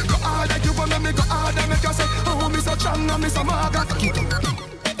 Me say go harder you wanna make it harder. Make you say oh me so strong and me so maga.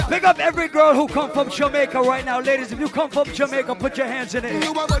 Pick up every girl who come from Jamaica right now. Ladies, if you come from Jamaica, put your hands in it.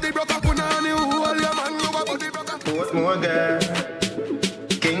 You a body broker, punani, who all your man, you a body broker. Portmore girl,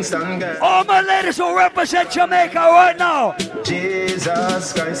 Kingston girl. All my ladies who represent Jamaica right now.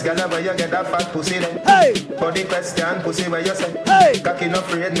 Jesus Christ, girl, where you get that fat pussy then? Hey! For the question, pussy where you say? Hey! Cocky no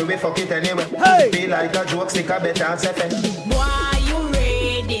afraid, me we fuck it anyway. Hey! Feel like a joke, stick a better and say. Boy, you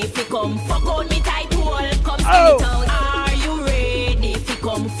ready? If you come fuck on me tight hole, come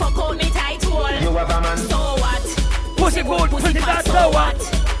Pussy good, pussy bad, so what?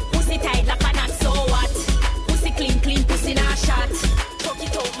 Pussy tight like a knot, so what? Pussy clean, clean, pussy not shot. Fuck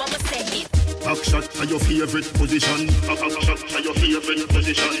it out, mama said it. Back shot to your favorite position. Back shot to your favorite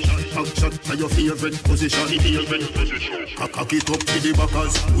position. Back shot to your favorite position. Cock it up to the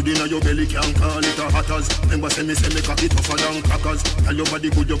backers. Good inna your belly can't call it a hatters. Remember say me cock it tougher than crackers. Tell your body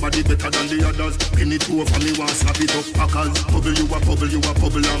good, your body better than the others. Penny two over me want slap it up packers. Bubble you a bubble, you a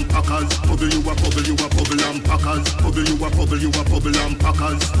bubble and packers. Bubble you a bubble, you a bubble and packers. Bubble you a bubble, you a bubble and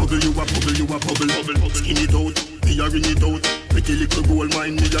packers. Bubble you a bubble, you a bubble. Skin it out, me a ring it out. Pretty little gold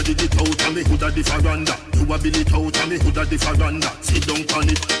mine, me a dig it out. And me hood a the veranda. You a bill it out, and me hood a the veranda. Sit down on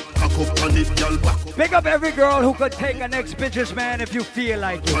it, cock up on it, girl back up. Pick up every girl who could take an next bitches man if you feel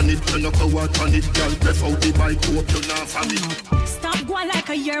like it. On it, you no go out on it, girl. Breath out the bike, hope you not for me. Stop going like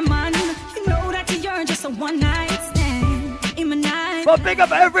a year man. You know that you're just a one night stand in my night. But pick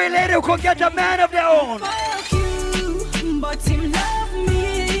up every lady who could get a man of their own. Fuck you, but him love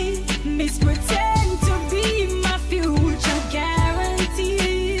me. Miss pretend to be my future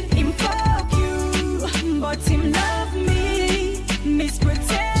guaranteed. Him fuck you, but him love me. Miss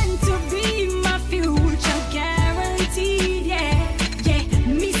pretend to be my future guaranteed. Yeah,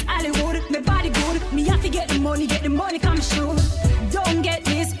 Miss Hollywood, my body good. Me have to get the money come true. Don't get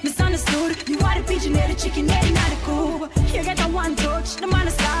this misunderstood. You are the pigeon head, the chicken head, not the coop. You get the one touch, the man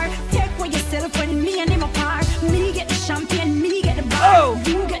a star. Take what yourself when me and him apart. Me get the champagne, me get the bar.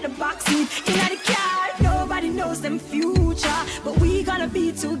 You get the box seat in the car. Nobody knows them future, but we gonna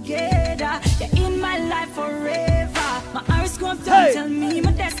be together. You're in my life forever. My horoscope don't tell me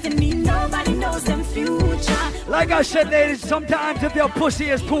my destiny. Nobody knows them future. Like I said, ladies, sometimes if your pussy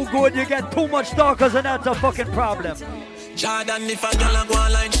is too good, you get too much stalkers, and that's a fucking problem. Jordan, if a girl a go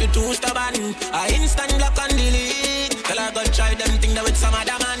online, she too stubborn. I instant block and delete. Tell her go try them thing that with some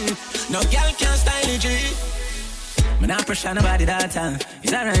other man. No girl can style it, G. Me not pressure nobody that time.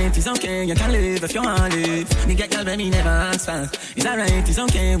 It's alright, it's okay, you can live if you want to live. Me get girl, but me never answer. It's alright, it's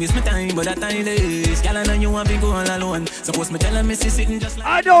okay, waste my time, but that time is. Girl, I know you want to go all alone. Suppose me tell her me sitting just like.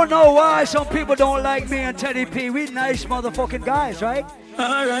 I don't know why some people don't like me and Teddy P. We nice motherfucking guys, right?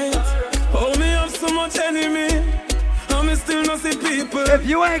 Alright, hold me up so much enemy. Me still not see people. If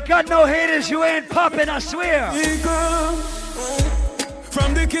you ain't got no haters, you ain't popping, I swear.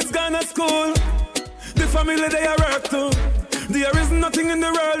 From the kids gone to school, the family they are hurt to. There is nothing in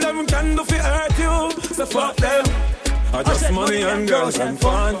the world that can do for hurt you. So fuck them. I just money and girls and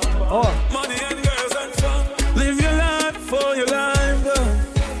fun. Money and girls and fun. Live your life for your life, girl.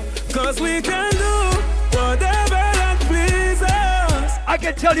 Cause we can do whatever that pleases us. I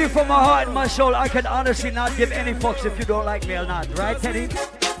can tell you from my heart and my soul, I can honestly not give any fucks if you don't like me or not, right, Teddy?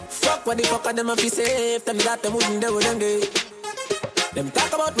 Fuck what the fuck are them if you safe. Them that them wouldn't do with them day. Them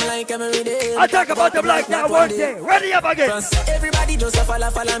talk about me like every day. I talk about them like that one day. Ready up again. Everybody just a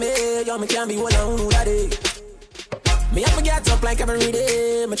follow me. Yo, me can't be one on who that day. Me have to get up like every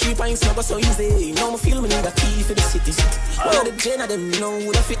day. My 3 pints not go so easy. Now me feel me need a key for the city. One of the gen of them know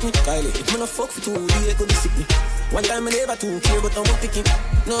who that fit me. Kylie, if me no fuck for 2 days, could be sick me. One time I never too care, but now I'm picking.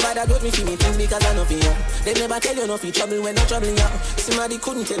 Nobody got me feeling things because I know for you. They never tell you nothing trouble when I'm troubling you. Somebody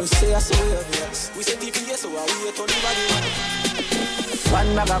couldn't tell you, say I swear. We say TPS, so I wait on the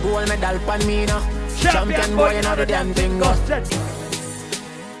one bag of gold medal pan me now. Champion boy, you know the damn thing go.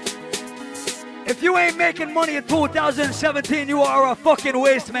 If you ain't making money in 2017, you are a fucking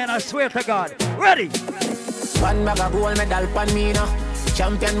waste, man. I swear to God. Ready? One bag of gold medal pan me now.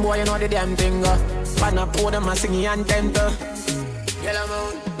 Champion boy, you know the damn thing go. Pan a pour them a singing anthem to. Yellow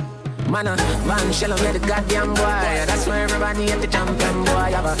moon. Man, man, shell them let the goddamn boy. That's why everybody hate the champion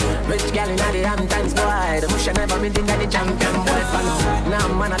boy. Have a rich gal in the Hamptons boy. The bush never been think that the champion boy. Now,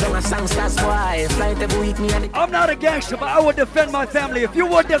 man, I don't have songsters boy. Flight every week, me and the... I'm not a gangster, but I would defend my family. If you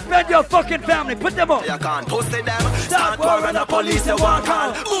would defend your fucking family, put them up. You can't post them. Start war and the police they walk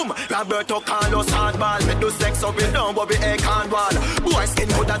on. Boom, Roberto Carlos hardball. Me do sex so we don't, but we can't wall. Boy, skin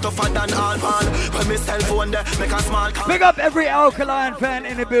good that tougher than all ball. When me cell phone there, make a small call. Big up every Alkaline fan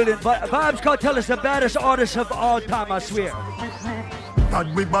in the building, but Vibes Cartel is the baddest artist of all time, I swear.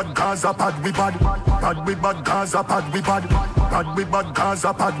 Bad we bad, Gaza, bad we bad. Bad we bad, Gaza, bad we bad. Bad we bad,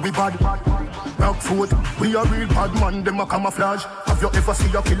 Gaza, bad we bad. Black foot, we a real bad man, them a camouflage. Have you ever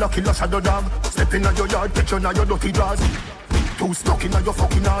seen a killer shadow dog? Step in your yard, picture in your dirty drawers. Too stuck in your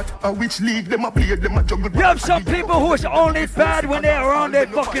fucking heart. Which league them a play, them a juggle. You have some people who is only bad when they're around their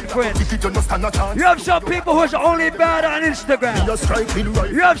fucking friends. You have some people who is only bad on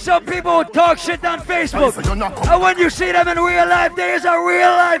Instagram. You have some people who talk shit on Facebook. And when you see them in real life, there is a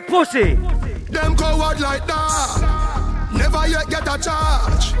real life pussy. Them coward like that, never yet get a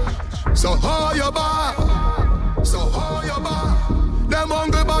charge. So hold your bar. So hold Them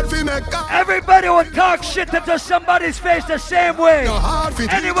hungry bad fi make car. Everybody will talk shit into somebody's face the same way.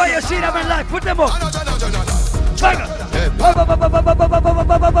 Anywhere you see them in life, put them up. Banger.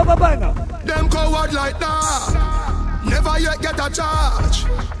 Banger. Them coward like that. Never yet get a charge.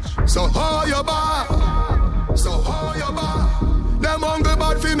 So hold your bar. So hold your bar. Them hungry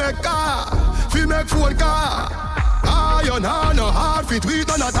bad fi make car. Fi make phone car. Iron hand no hard fit we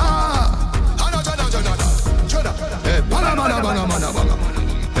don't attack. Hey, banga mana banga mana banga.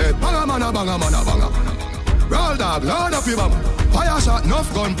 Hey, banga mana banga mana banga. Roll dog, load up your bum. Fire shot,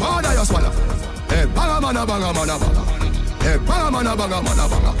 enough gun, powder you swallow. Hey, banga mana banga mana banga. Hey, banga mana banga mana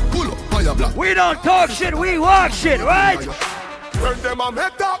banga. Pull up, fire black. We don't talk shit, we walk shit, right? When them a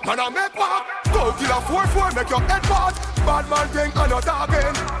make that, man a make walk. Go kill a 4-4, make your head part. Bad man thing and not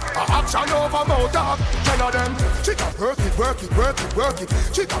talking. A action over mouth talk. Tell of them, chica work it, work it, work it, work it.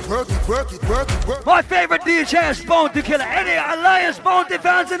 Chica work it, work it, work it, work it. My favorite DJ is Bounty Killer. Any Alliance Bounty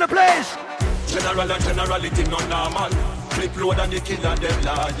fans in the place? General and generality not normal. Flip load and the killer them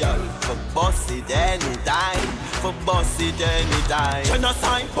loyal. For boss it anytime. For boss it anytime.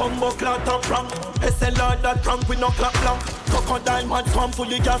 Genocide, bumbo clout and prank. SLR that crank with no clap blank. Crocodile mad swamp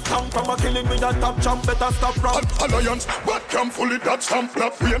fully gas tank. From a killing with a top jump, better stop round. Alliance, but come fully that stamp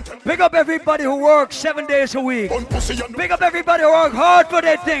flap. Big up everybody who works 7 days a week. Big up everybody who work hard for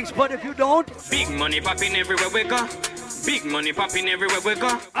their things. But if you don't, big money popping everywhere we go. Big money popping everywhere we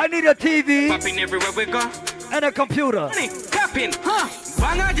go. I need a TV. Popping everywhere we go. And a computer. Money popping, huh?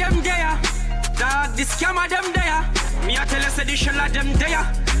 Banga them there. The scammer them there. Me a tell you say the shell of them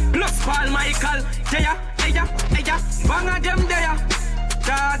there. Plus Paul Michael there. Banga them there.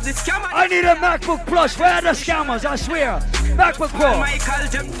 The scammer. I need a MacBook Plus. Where are the scammers? I swear. MacBook Pro. Michael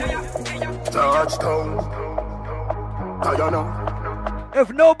them there. Touchdown. If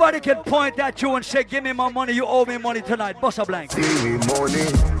nobody can point at you and say, give me my money, you owe me money tonight. Bust a blank. See me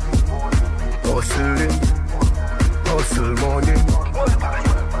money. Hustling. Hustle money.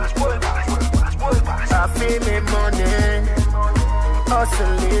 I feel me money.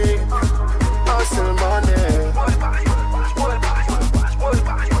 Hustling. Hustle money.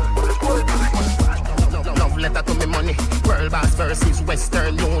 Love letter to me money. World Boss versus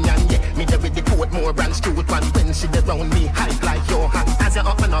Western Union. Yeah, me there with the court more branch to it. One when she dey round me, hype like your hand. As you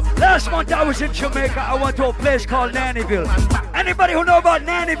open up. Last month I was in Jamaica. I went to a place called Nannyville. Anybody who know about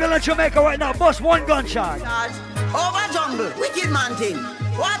Nannyville in Jamaica right now, bust one gunshot. Over jungle, wicked man thing.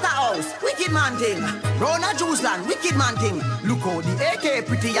 Waterhouse, wicked man thing. Rona Juice Land, wicked man thing. Look how the AK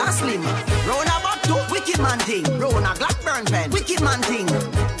pretty and slim. Rona Batu, wicked man thing. Rona Blackburn Pen, wicked man thing.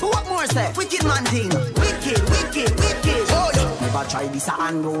 What more say? Wicked man thing. Wicked, wicked, wicked. Oh, yeah. Never try this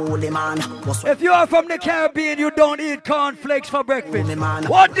unruly man. If you are from the Caribbean, you don't eat cornflakes for breakfast.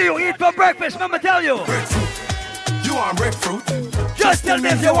 What do you eat for breakfast? Mama tell you. Breadfruit. You want breadfruit? Just tell me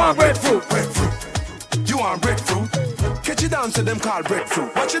if you want breadfruit. Breadfruit. You want breadfruit? Catch it down to them called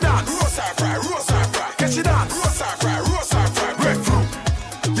breadfruit. Watch it down. Roast or fry, roast or fry. Catch it down. Roast or fry, roast or fry.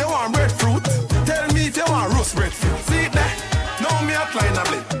 Breadfruit. You want breadfruit? Tell me if you want roast breadfruit. See it there? No, me applying a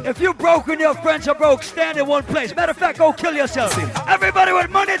blade. If you broke and your friends are broke, stand in one place. Matter of fact, go kill yourself. Everybody with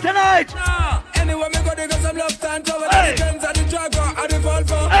money tonight. Anyway, me go dig some love time. Over the guns and the dragger and the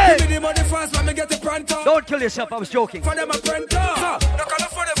Volvo. Give me the money fast, let me get the pronto. Don't kill yourself, I was joking. For them a pronto. No call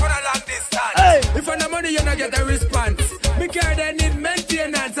for them for a long distance. If I no money, you not get a response. Me care they need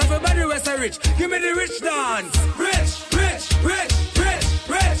maintenance. Everybody was a rich. Give me the rich dance. Rich, rich, rich, rich,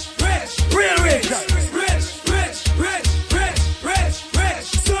 rich, rich. Real rich. Rich, rich, rich, rich, rich, rich, rich.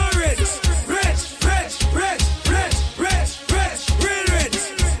 So rich. Rich, rich, rich, rich, rich, rich, real rich.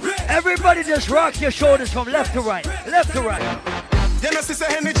 Everybody just rock your shoulders from left to right. Left to right. You know, sister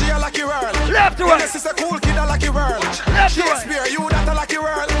energy, I like your world. Left to right. You know, sister cool kid, I like your world. Left to right. Shakespeare, you that I like your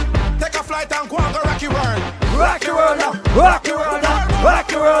world. Take a flight and go and go rock your world. Rock your world now. Rock your world now.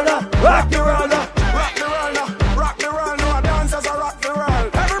 Rock your world now. Rock your world now. Rock the world now. Rock the world now. Dancers are rock the world.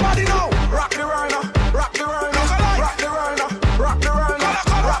 Everybody know. Rock the world now. Rock the world now. Rock the world now. Rock the world now.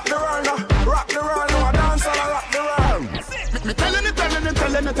 Rock the world now. Rock the world now. Dancers are rock the world. Me telling it, telling it,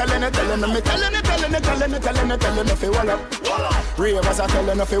 telling it, telling it, telling it. Me telling it, telling it, telling it, telling it, telling it. If you wanna. Ravers are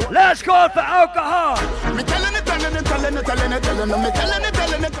telling if you. Let's go for alcohol. Me telling it, telling it, telling it, telling it, telling it. Me telling it,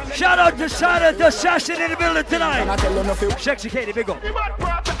 telling it. Shout out to Silent Assassin in the building tonight. Sexy Katie, big up.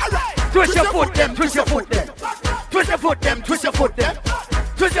 Twist your foot them, twist your foot them. Twist your foot them, twist your foot them.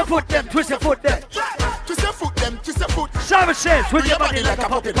 Twist your foot them, twist your foot them. Twist your foot them, twist your foot. Simon says, twist your body like a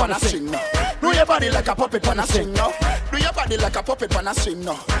puppet on a string. Do your body like a puppet on a string now. Do your body like a puppet on a string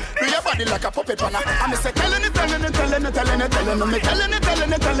now. Do your body like a puppet runner. I'm say telling it, me telling it,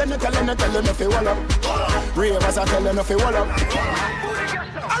 if you wall up. Ravers are telling if you wall up.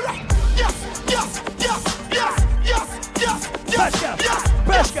 Alright, yes.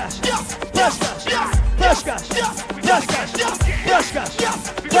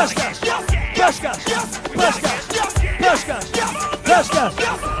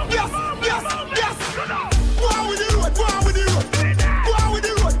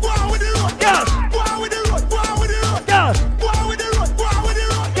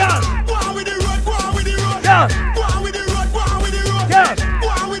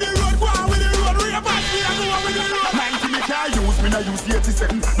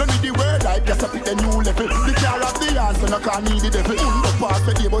 No need the word I just up with a new level. The car of the answer, no can need the devil. No pass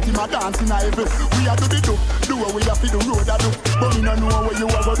the day, but him a dancing a evil. We a do the do what we have to do road a do. But me no know what you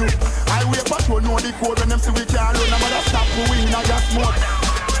ever do. I wait patrol know the code when them see we can't run. I'm gonna stop for we not just smoke.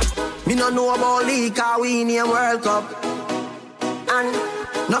 Me no know about league, cause we in a World Cup. And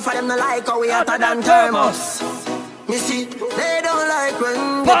enough of them no like how we hotter than thermos. Me see, they don't like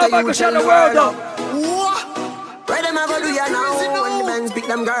when Michael shut the world up. Where them a go do ya now? When the men pick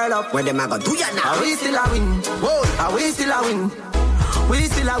them girl up. Where them a go do ya now? Are we still a win? Whoa, are we still a win? We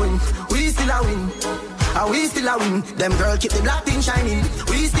still a win. We still a win. Are we still a win? Them girl keep the black thing shining.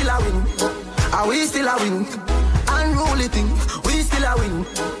 We still a win. Are we still a win? Unruly thing. We still a win.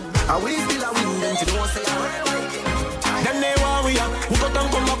 Are we still a win? Then you don't say a word. Them they warrior, who got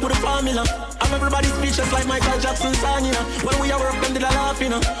them come back with the formula. I'm everybody speechless like Michael Jackson song, you know. When we are work, them did a laugh, you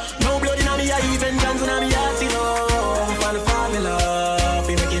know. No blood in me, I even dance in me heart, you know. For the formula,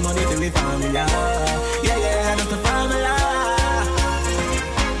 we making money to the formula. Yeah, that's the formula.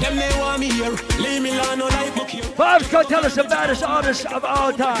 Them they want me here, leave me alone, no life book here. Bob's gonna tell us the baddest artist of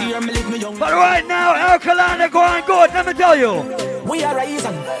all time. But right now, Alkaline are going good, let me tell you. We are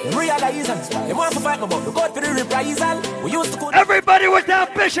rising, realizing. They want to fight me, but we got for the reprisal. We used to go. Everybody with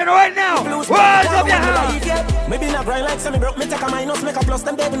ambition right now. Rise up your hand. Maybe not grind like semi broke. Me take a minus, make a plus.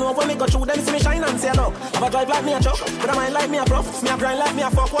 Them they know when me go through them, see me shine and say look. Have a drive like me a truck, but a mind like me a prof. Me a grind like me a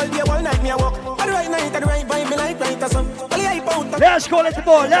fuck all day, all night me a walk. All the right night, and the right vibe, me like right as some. Let's call it the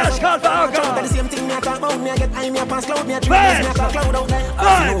ball. Let's call for Alkaline. The same thing me a talk about. Me a get high, me a pass cloud, me a dream, me a call cloud out there. I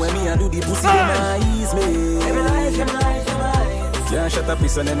know when me a do the pussy, my eyes me. Every life. Can't shut up,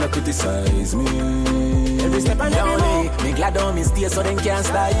 listen and not criticize me. Every step I'm down, me glad on me stay so they can't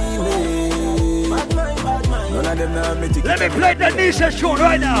style me. None of them have me ticket. Let me play the Nisha tune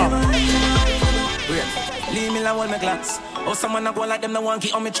right now. Leave me alone with my glass. Oh, someone a go like them, no one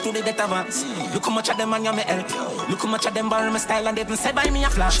get homage to the death advance. Look how much of them and you me help. Look how much of them borrow my style and they didn't say by me a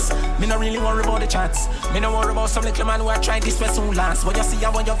flash. Me no really worry about the chats. Me no worry about some little man who a try this way soon last. But you see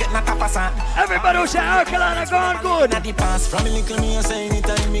how when you get not a passant. Everybody who say Alkaline are going good. Not the past. From a little me I say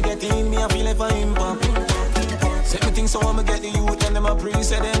anytime me get in, me I feel like I'm pumping. Set me things so I'ma get the youth and them a pre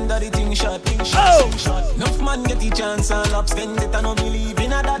say them that the thing shot. Enough man get the chance and laps then that I no believe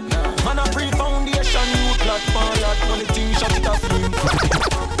in a that. Man a pre-foundation, you platform lot when the thing shot it off me.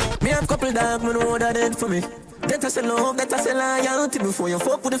 Me have couple dog, me know that dead for me. That I say love, that I say loyalty. Before you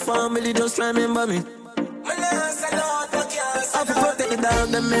fuck with the family, just try remember me. I protect the dog,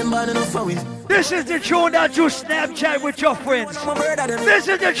 them member enough for we. This is the tune that you Snapchat with your friends. This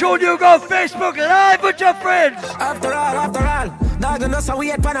is the tune you go Facebook Live with your friends. After all, dog and us a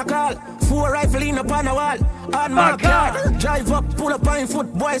wait pan a call. 4 rifle in upon a wall. On my car, drive up, pull up on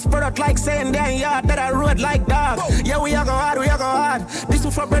foot, boys spread out like saying they ain't yard that I road like dog. Yeah, we a go hard. This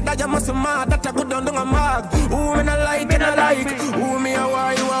one for bread that you must be mad, that I go down a mag. Who me not like, Who me a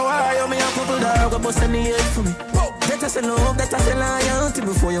why, you a why, you me a couple dog, go bust in the head for me. That I say love, that I say loyalty.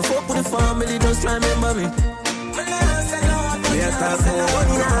 Before you fuck with the family, just try remember me. We a talk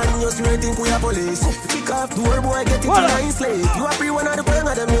about you still think we a police. Kick off door, boy, get it to nice slave. You a free one of the bang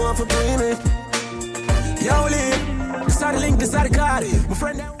of them, you want to pay me. Yo, Lee, this is the link, this is the card. My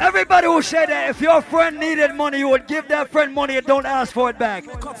friend. Everybody who said that if your friend needed money, you would give that friend money and don't ask for it back.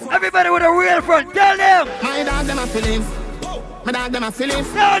 Everybody with a real friend, tell them. My dog, them a feeling. My dog, them a feeling.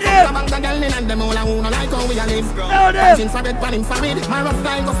 Now them. Some of the girl in and them all a who no like how we a live. Now them. Punching for bed, panning for it. My rough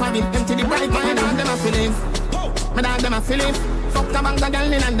guy go for it. Empty the bright. My dog, them a feeling. My dog, them a feeling. Fuck the bank, the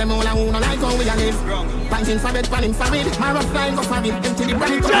girl in and them all a who no like how we a live. Punching for bed, panning for it. My rough guy go for it. Empty the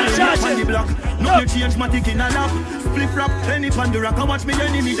bright. On the block, no you change my tick in a lap. Split rap, any pan the rack. I watch me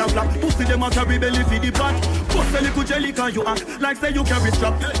enemy that flap. Pussy them a carry belly for the pot. Bust a little jelly cause you act like say you carry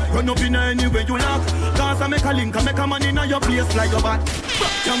strap. Run up in any way you lack. Cause I make a link, I make a man in your place like your bat.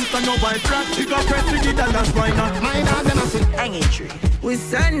 Can't stand no by frat. You got press with it and that's why not. My dog them a feel. Hanging tree. We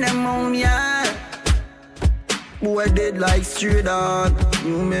send them home, yeah. Boy dead like stray dog.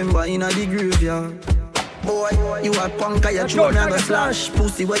 You remember in the graveyard. Boy, you a punk, you throw me a slash.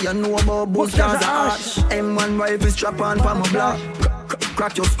 Pussy where you know about both cars of ash. M1 rifle strap on for my block.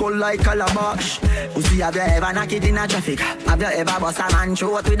 Crack your skull like calabash. Pussy, have you ever knocked it in a traffic? Have you ever bust a man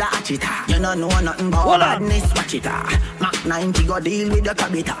throat with a hatchet? You don't know nothing about badness, watch it. Mac 90 go deal with your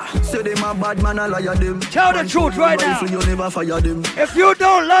cabita. Say them a bad man, I liar them. Tell the truth right now. You never fire them. If you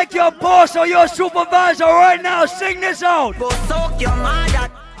don't like your boss or your supervisor right now, sing this out. Go soak your mother.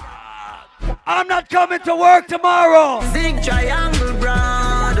 I'm not coming to work tomorrow. Zig triangle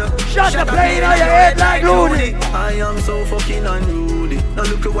brother. Shut the plane on your head like Looney. I am so fucking unruly. Now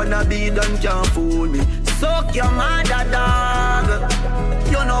look at what I be done, can't fool me. Suck your mother dog.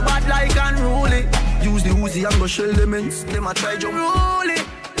 You're no bad like unruly. Use the Uzi and go shell them ends. Them a try jump roly.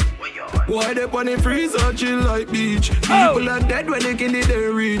 Why they on the freezer chill like beach? People are dead when they can they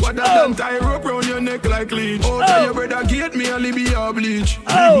reach. What a damn tie rope round your neck like leech. Oh, tell your brother get me a libby or bleach.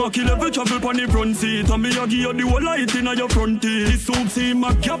 Mackie level travel on the front seat. And me a give you the whole light in your front teeth. This soup see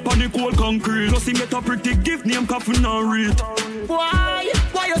my gap on the cold concrete. Plus he met a pretty gift name coffin and read. Why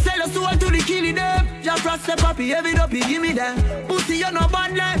you sell your soul to the killing them? Just trust the puppy, heavy up, give me them. Pussy, you no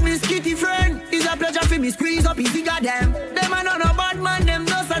bad like me skitty friend. It's a pleasure for me squeeze up, easy got them. Them are no bad man, them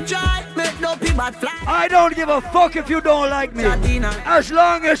just a try. I don't give a fuck if you don't like me. As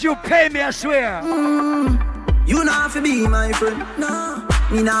long as you pay me, I swear. You not have to be my friend. Nah,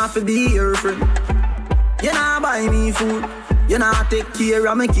 me not have to be your friend. You not buy me food. You not take care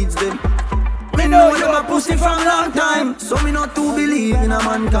of my kids them. Me know you a pussy from long time. So me not to believe in a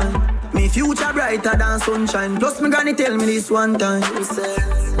mankind. Me future brighter than sunshine. Plus me granny tell me this one time. He said,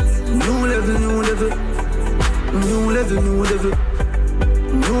 new level, new level. New level, new level.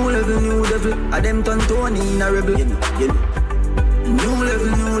 New level, new level. I them turn Tony in a rebel. New level,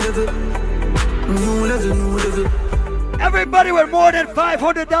 new level. New level, new level. Everybody with more than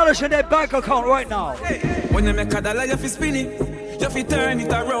 $500 in their bank account right now. When you make a dollar, you fi spin it. You fi turn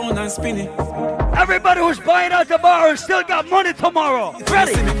it around and spin it. Everybody who's buying out the bar and still got money tomorrow.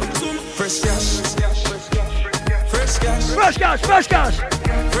 Ready? Fresh cash. Fresh cash. Fresh cash. Fresh cash.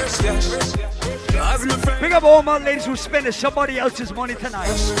 Fresh cash. Big up all my ladies who spending somebody else's money tonight.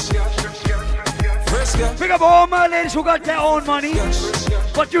 Big up all my ladies who got their own money,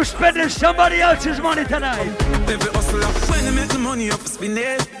 but you spending somebody else's money tonight. Every hustler, when they make the money up, spin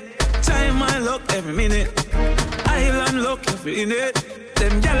it. Time my luck every minute. Island luck every minute.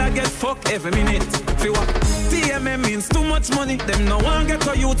 Them gyal get fucked every minute. Feel what? TMM means too much money. Them no one get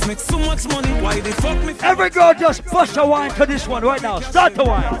to youth make so much money. Why they fuck me? Every girl just bust a wine to this one right now. Start to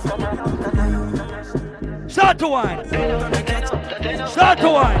wine. Start to wine. Start to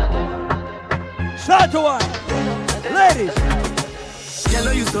wine. Start to wine. Ladies.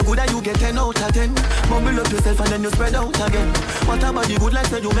 Yellow you so good that you get 10 out of 10. Mumble up yourself and then you spread out again. What about the good like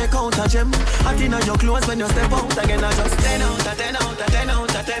that you make out a gem? Hot in your clothes when you step out again. I just 10 out of 10 out of 10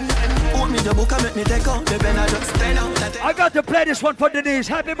 out of 10. Put me the book and make me take out the pen. I just 10 out of 10. I got to play this one for Denise.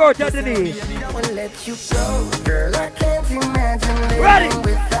 Happy birthday, Denise. I won't let you go, girl. I can't imagine living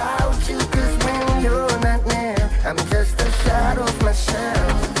without you. Cause when you're not near, I'm just a shadow of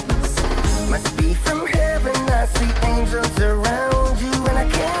myself. Must be from heaven, I see angels around you. And I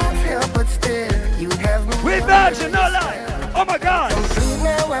can't help but stare. You have me. We vibes and no lie. Oh my God.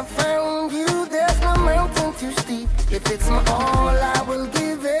 Now I found you. There's no mountain too steep. If it's my all, I will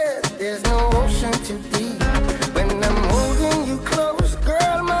give it. There's no ocean too deep. When I'm holding you close,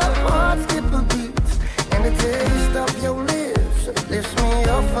 girl, my heart skip a beat. And the taste of your lips lifts me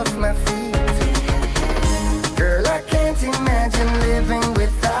off of my feet. Girl, I can't imagine living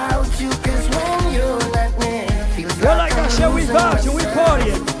without you. Cause when you're not near, feels like I said, we vibes and we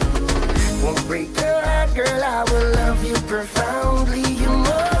partying. Won't break your heart, girl, I will love you profoundly. You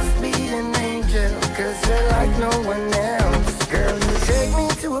must be an angel, cause you're like no one else. Girl, you take me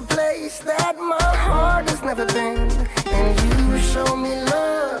to a place that my heart has never been. And you show me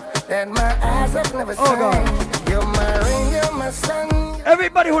love that my eyes have never seen. You're my rain, you're my sun.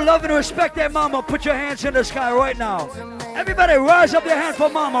 Everybody who love and respect their mama, put your hands in the sky right now. Everybody rise up their hand for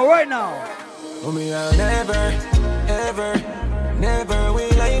mama right now. Homie, I'll never, ever, never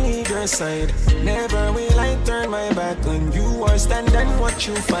will I leave your side. Never will I turn my back on you or stand and watch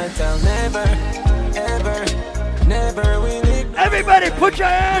you fight. I'll never, ever, never will it. Everybody put your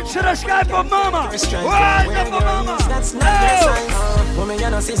hands to the sky for mama. Rise up for mama. That's not your sign. Homie, you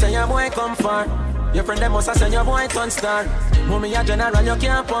know, see, your boy come far. Your friend them must have said your boy turn star. Mommy a general, you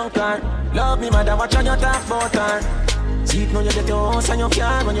can't punk her. Love me, mother, watch on your talk about her. See it now, you get your house and your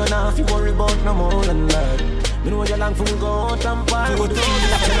car. When you're not, you worry about no more than that. Me know you long for go out and party.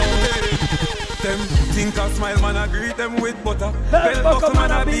 them. Think I smile, man, I greet them with butter. Bell buckle,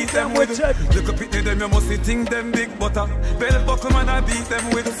 man, I beat them with. Look up at them, you must think them big butter. Bell buckle, man, I beat them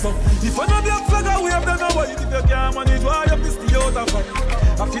with. So if I know black flag, I wave them away. If you can't manage, why you piss the out of fight?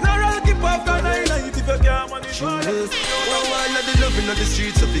 A funeral keep up the night. If you can't manage, why you piss the out of fight? I love the loving of the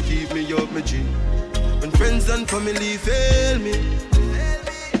streets, so they keep me up my G. When friends and family fail me.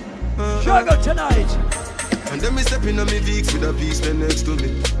 Sugar tonight. And then me stepping on me Vicks with a beast next to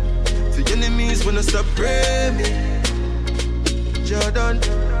me. For enemies when I stop praying me. Jordan,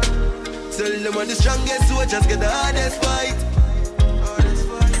 tell them I'm the strongest soldiers get the hardest fight.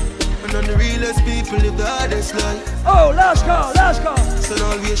 And on the realest people live the hardest life. Oh, let's go, let's go. Sun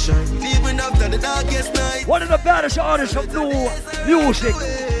always shine, even after the darkest night. One of the baddest artists of new music.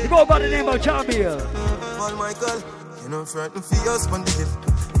 You go by the name of Jamil. Paul Michael, you know frightened for us on the hill.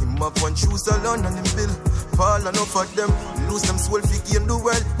 Him up one shoes alone and him bill. Fall enough of them, lose them soul for gain the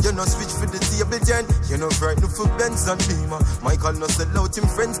world. You know switch for the table turn. You know frightened for Benz and Beamer. Michael no sell out him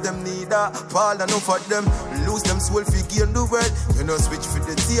friends them neither. Fall enough of them, lose them soul for gain the world. You know switch for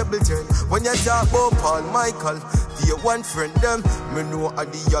the table turn. When you talk about Paul Michael, the one friend them, me know a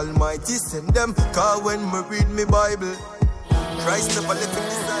the Almighty send them. Cause when me read me Bible, Christ never left him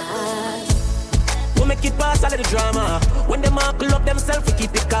disciples. We make it pass all of the drama. When them all pull up themselves, we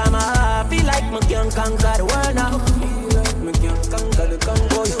keep it calm. I feel like me can conquer the world now. Feel like me can conquer the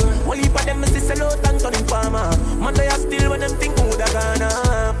Congo. One heap of them is sell out and turn in farmer. Man, they are still when them think who da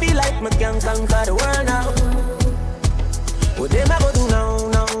gonna. Feel like me can conquer the world now. What them a go do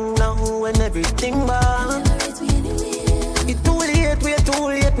now, when everything bad. It's too late, we're too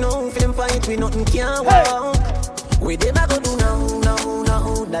late now. For them fight, we nothing can walk. What them a go do now,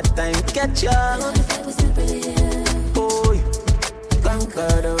 that time catch up. Boy,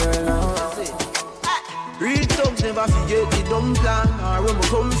 conquer the world now. Real thugs never forget the dumb plan or where we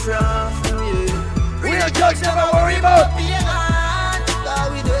come from. Real thugs never worry about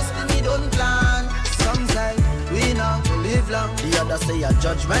cause we destiny don't plan. Some say we know to live long. The other say a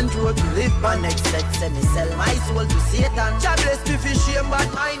judgment road to live by. Next sex and me sell my soul to Satan. God bless me for shame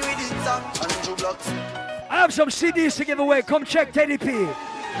but mine with it song. And 2 blocks. I have some CDs to give away. Come check Teddy P.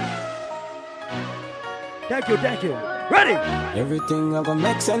 Thank you, thank you. Ready? Everything I gonna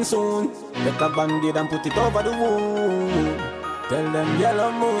make sense soon. Take a band-aid and put it over the wound. Tell them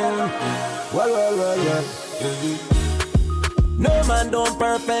yellow moon. Well. No man don't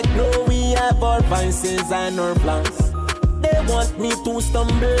perfect. No, we have our vices and our plans. They want me to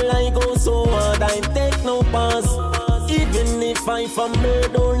stumble. I go so hard, I take no pass. Even if I fumble,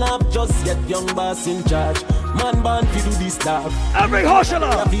 don't laugh. Just get young boss in charge. Man born to do this stuff. Every hustler.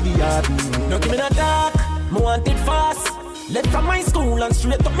 No give me no talk. Me want it fast. Left from my school and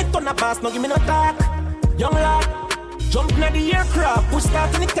straight up me turn a pass. No give me no talk. Young lad, jump in the aircraft. Push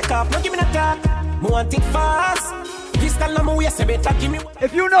start and it take off. No give me no talk. Me want it fast. Pistol on my waist, you better give me.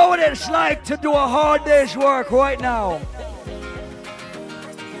 If you know what it's like to do a hard day's work right now.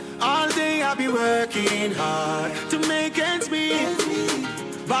 All day I be working hard to make ends meet.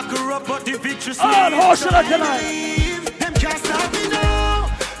 Back her up, but the victory on hustler tonight. Them can't stop me now.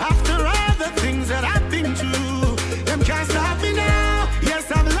 After all the things that I've been through, them can't stop me now. Yes,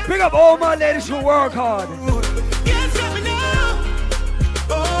 I'm like. Pick up all my ladies who work hard. Can't stop me now.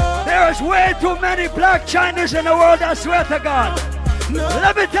 Oh. There is way too many black Chinese in the world, I swear to God. No.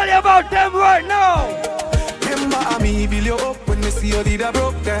 Let me tell you about them right now. Remember me build you up when me see you did a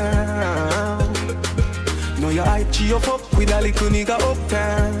broke down. Know your hype cheer up with a little nigga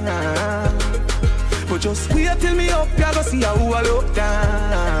uptown. But just wait till me up, you go see how I look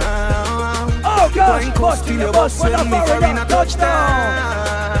down. Oh gosh, wine cost till your bus when me carrying a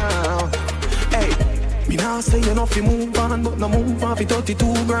touchdown. Hey, me now say you know fi move on, but no move on fi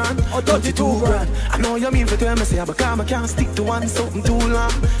 32 grand. Oh, 32 grand. I know you mean for tell me say, but I can't stick to one something too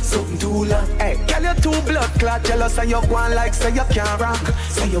long. Hey, girl you too blood clot, jealous and you go on like say you can't rock.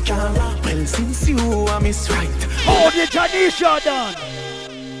 Well, since you are miss right. Oh, the Chinese shot done.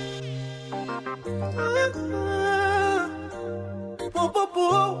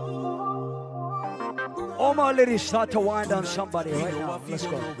 All my ladies start to wind on somebody right now. Let's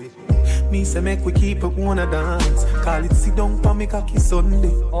go. Me say make we keep it wanna dance. Call it sit down for me cocky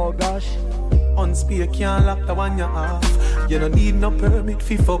Sunday. Oh gosh. On spear can't lock the one you off. You don't need no permit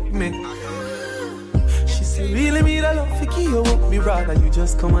fi fuck me. She say really me the love fi keep you up. Me rather you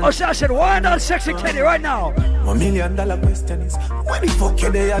just come and. Oh, so I said wind on sexy Kenny right now. $1 million question is when the fuck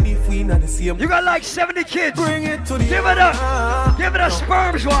you there and if we not the same. You got like 70 kids. Bring it to the Give it a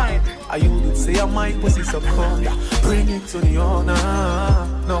sperms wine. I would say I might pussy so cold. Bring it to the owner.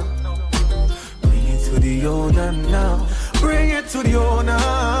 No. Bring it to the owner now. Bring it to the owner.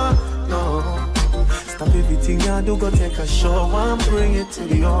 No. Stop everything you do, go take a show and bring it to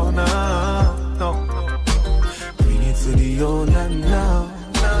the owner. No, bring it to the owner now.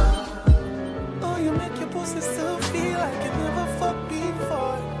 Oh, you make your pussy still feel like you never fucked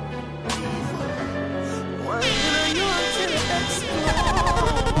before. Why you until it explodes?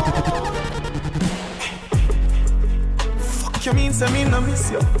 Fuck you mean, say me no miss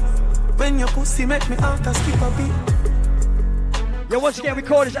you. When your pussy make me out to skip a beat. Yeah, once again, we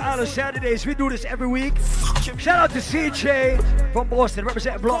call this Island Saturdays. We do this every week. Shout out to CJ from Boston,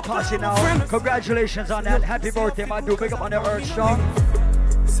 representing Block Posse now. Congratulations on that. Happy birthday, my dude. Big up on the Earth Strong.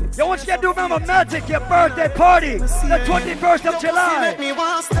 Yo, once again, do remember Magic, your birthday party, the 21st of July.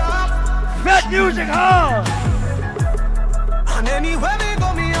 Fat Music Hall. And anywhere we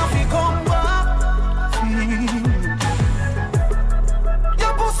go, me have to come back.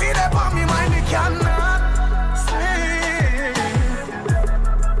 Your pussy there for me, mind me cannot.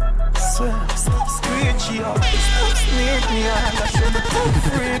 Stop screeching up. Stop sneak me out. I should be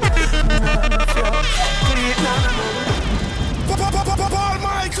freak. Paul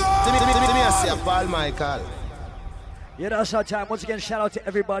Michael. Me, I say Paul Michael. Yeah, that's our time. Once again, shout out to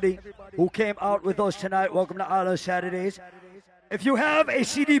everybody who came out with us tonight. Welcome to Island Saturdays. If you have a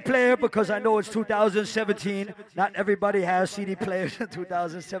CD player, because I know it's 2017, not everybody has CD players in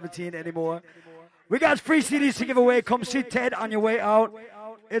 2017 anymore. We got free CDs to give away. Come see Ted on your way out.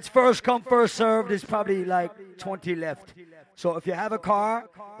 It's first come, first served. There's probably like 20 left. So if you have a car,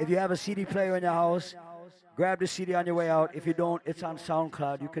 if you have a CD player in your house, grab the CD on your way out. If you don't, it's on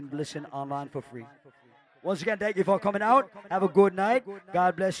SoundCloud. You can listen online for free. Once again, thank you for coming out. Have a good night.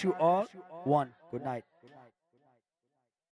 God bless you all. Good night.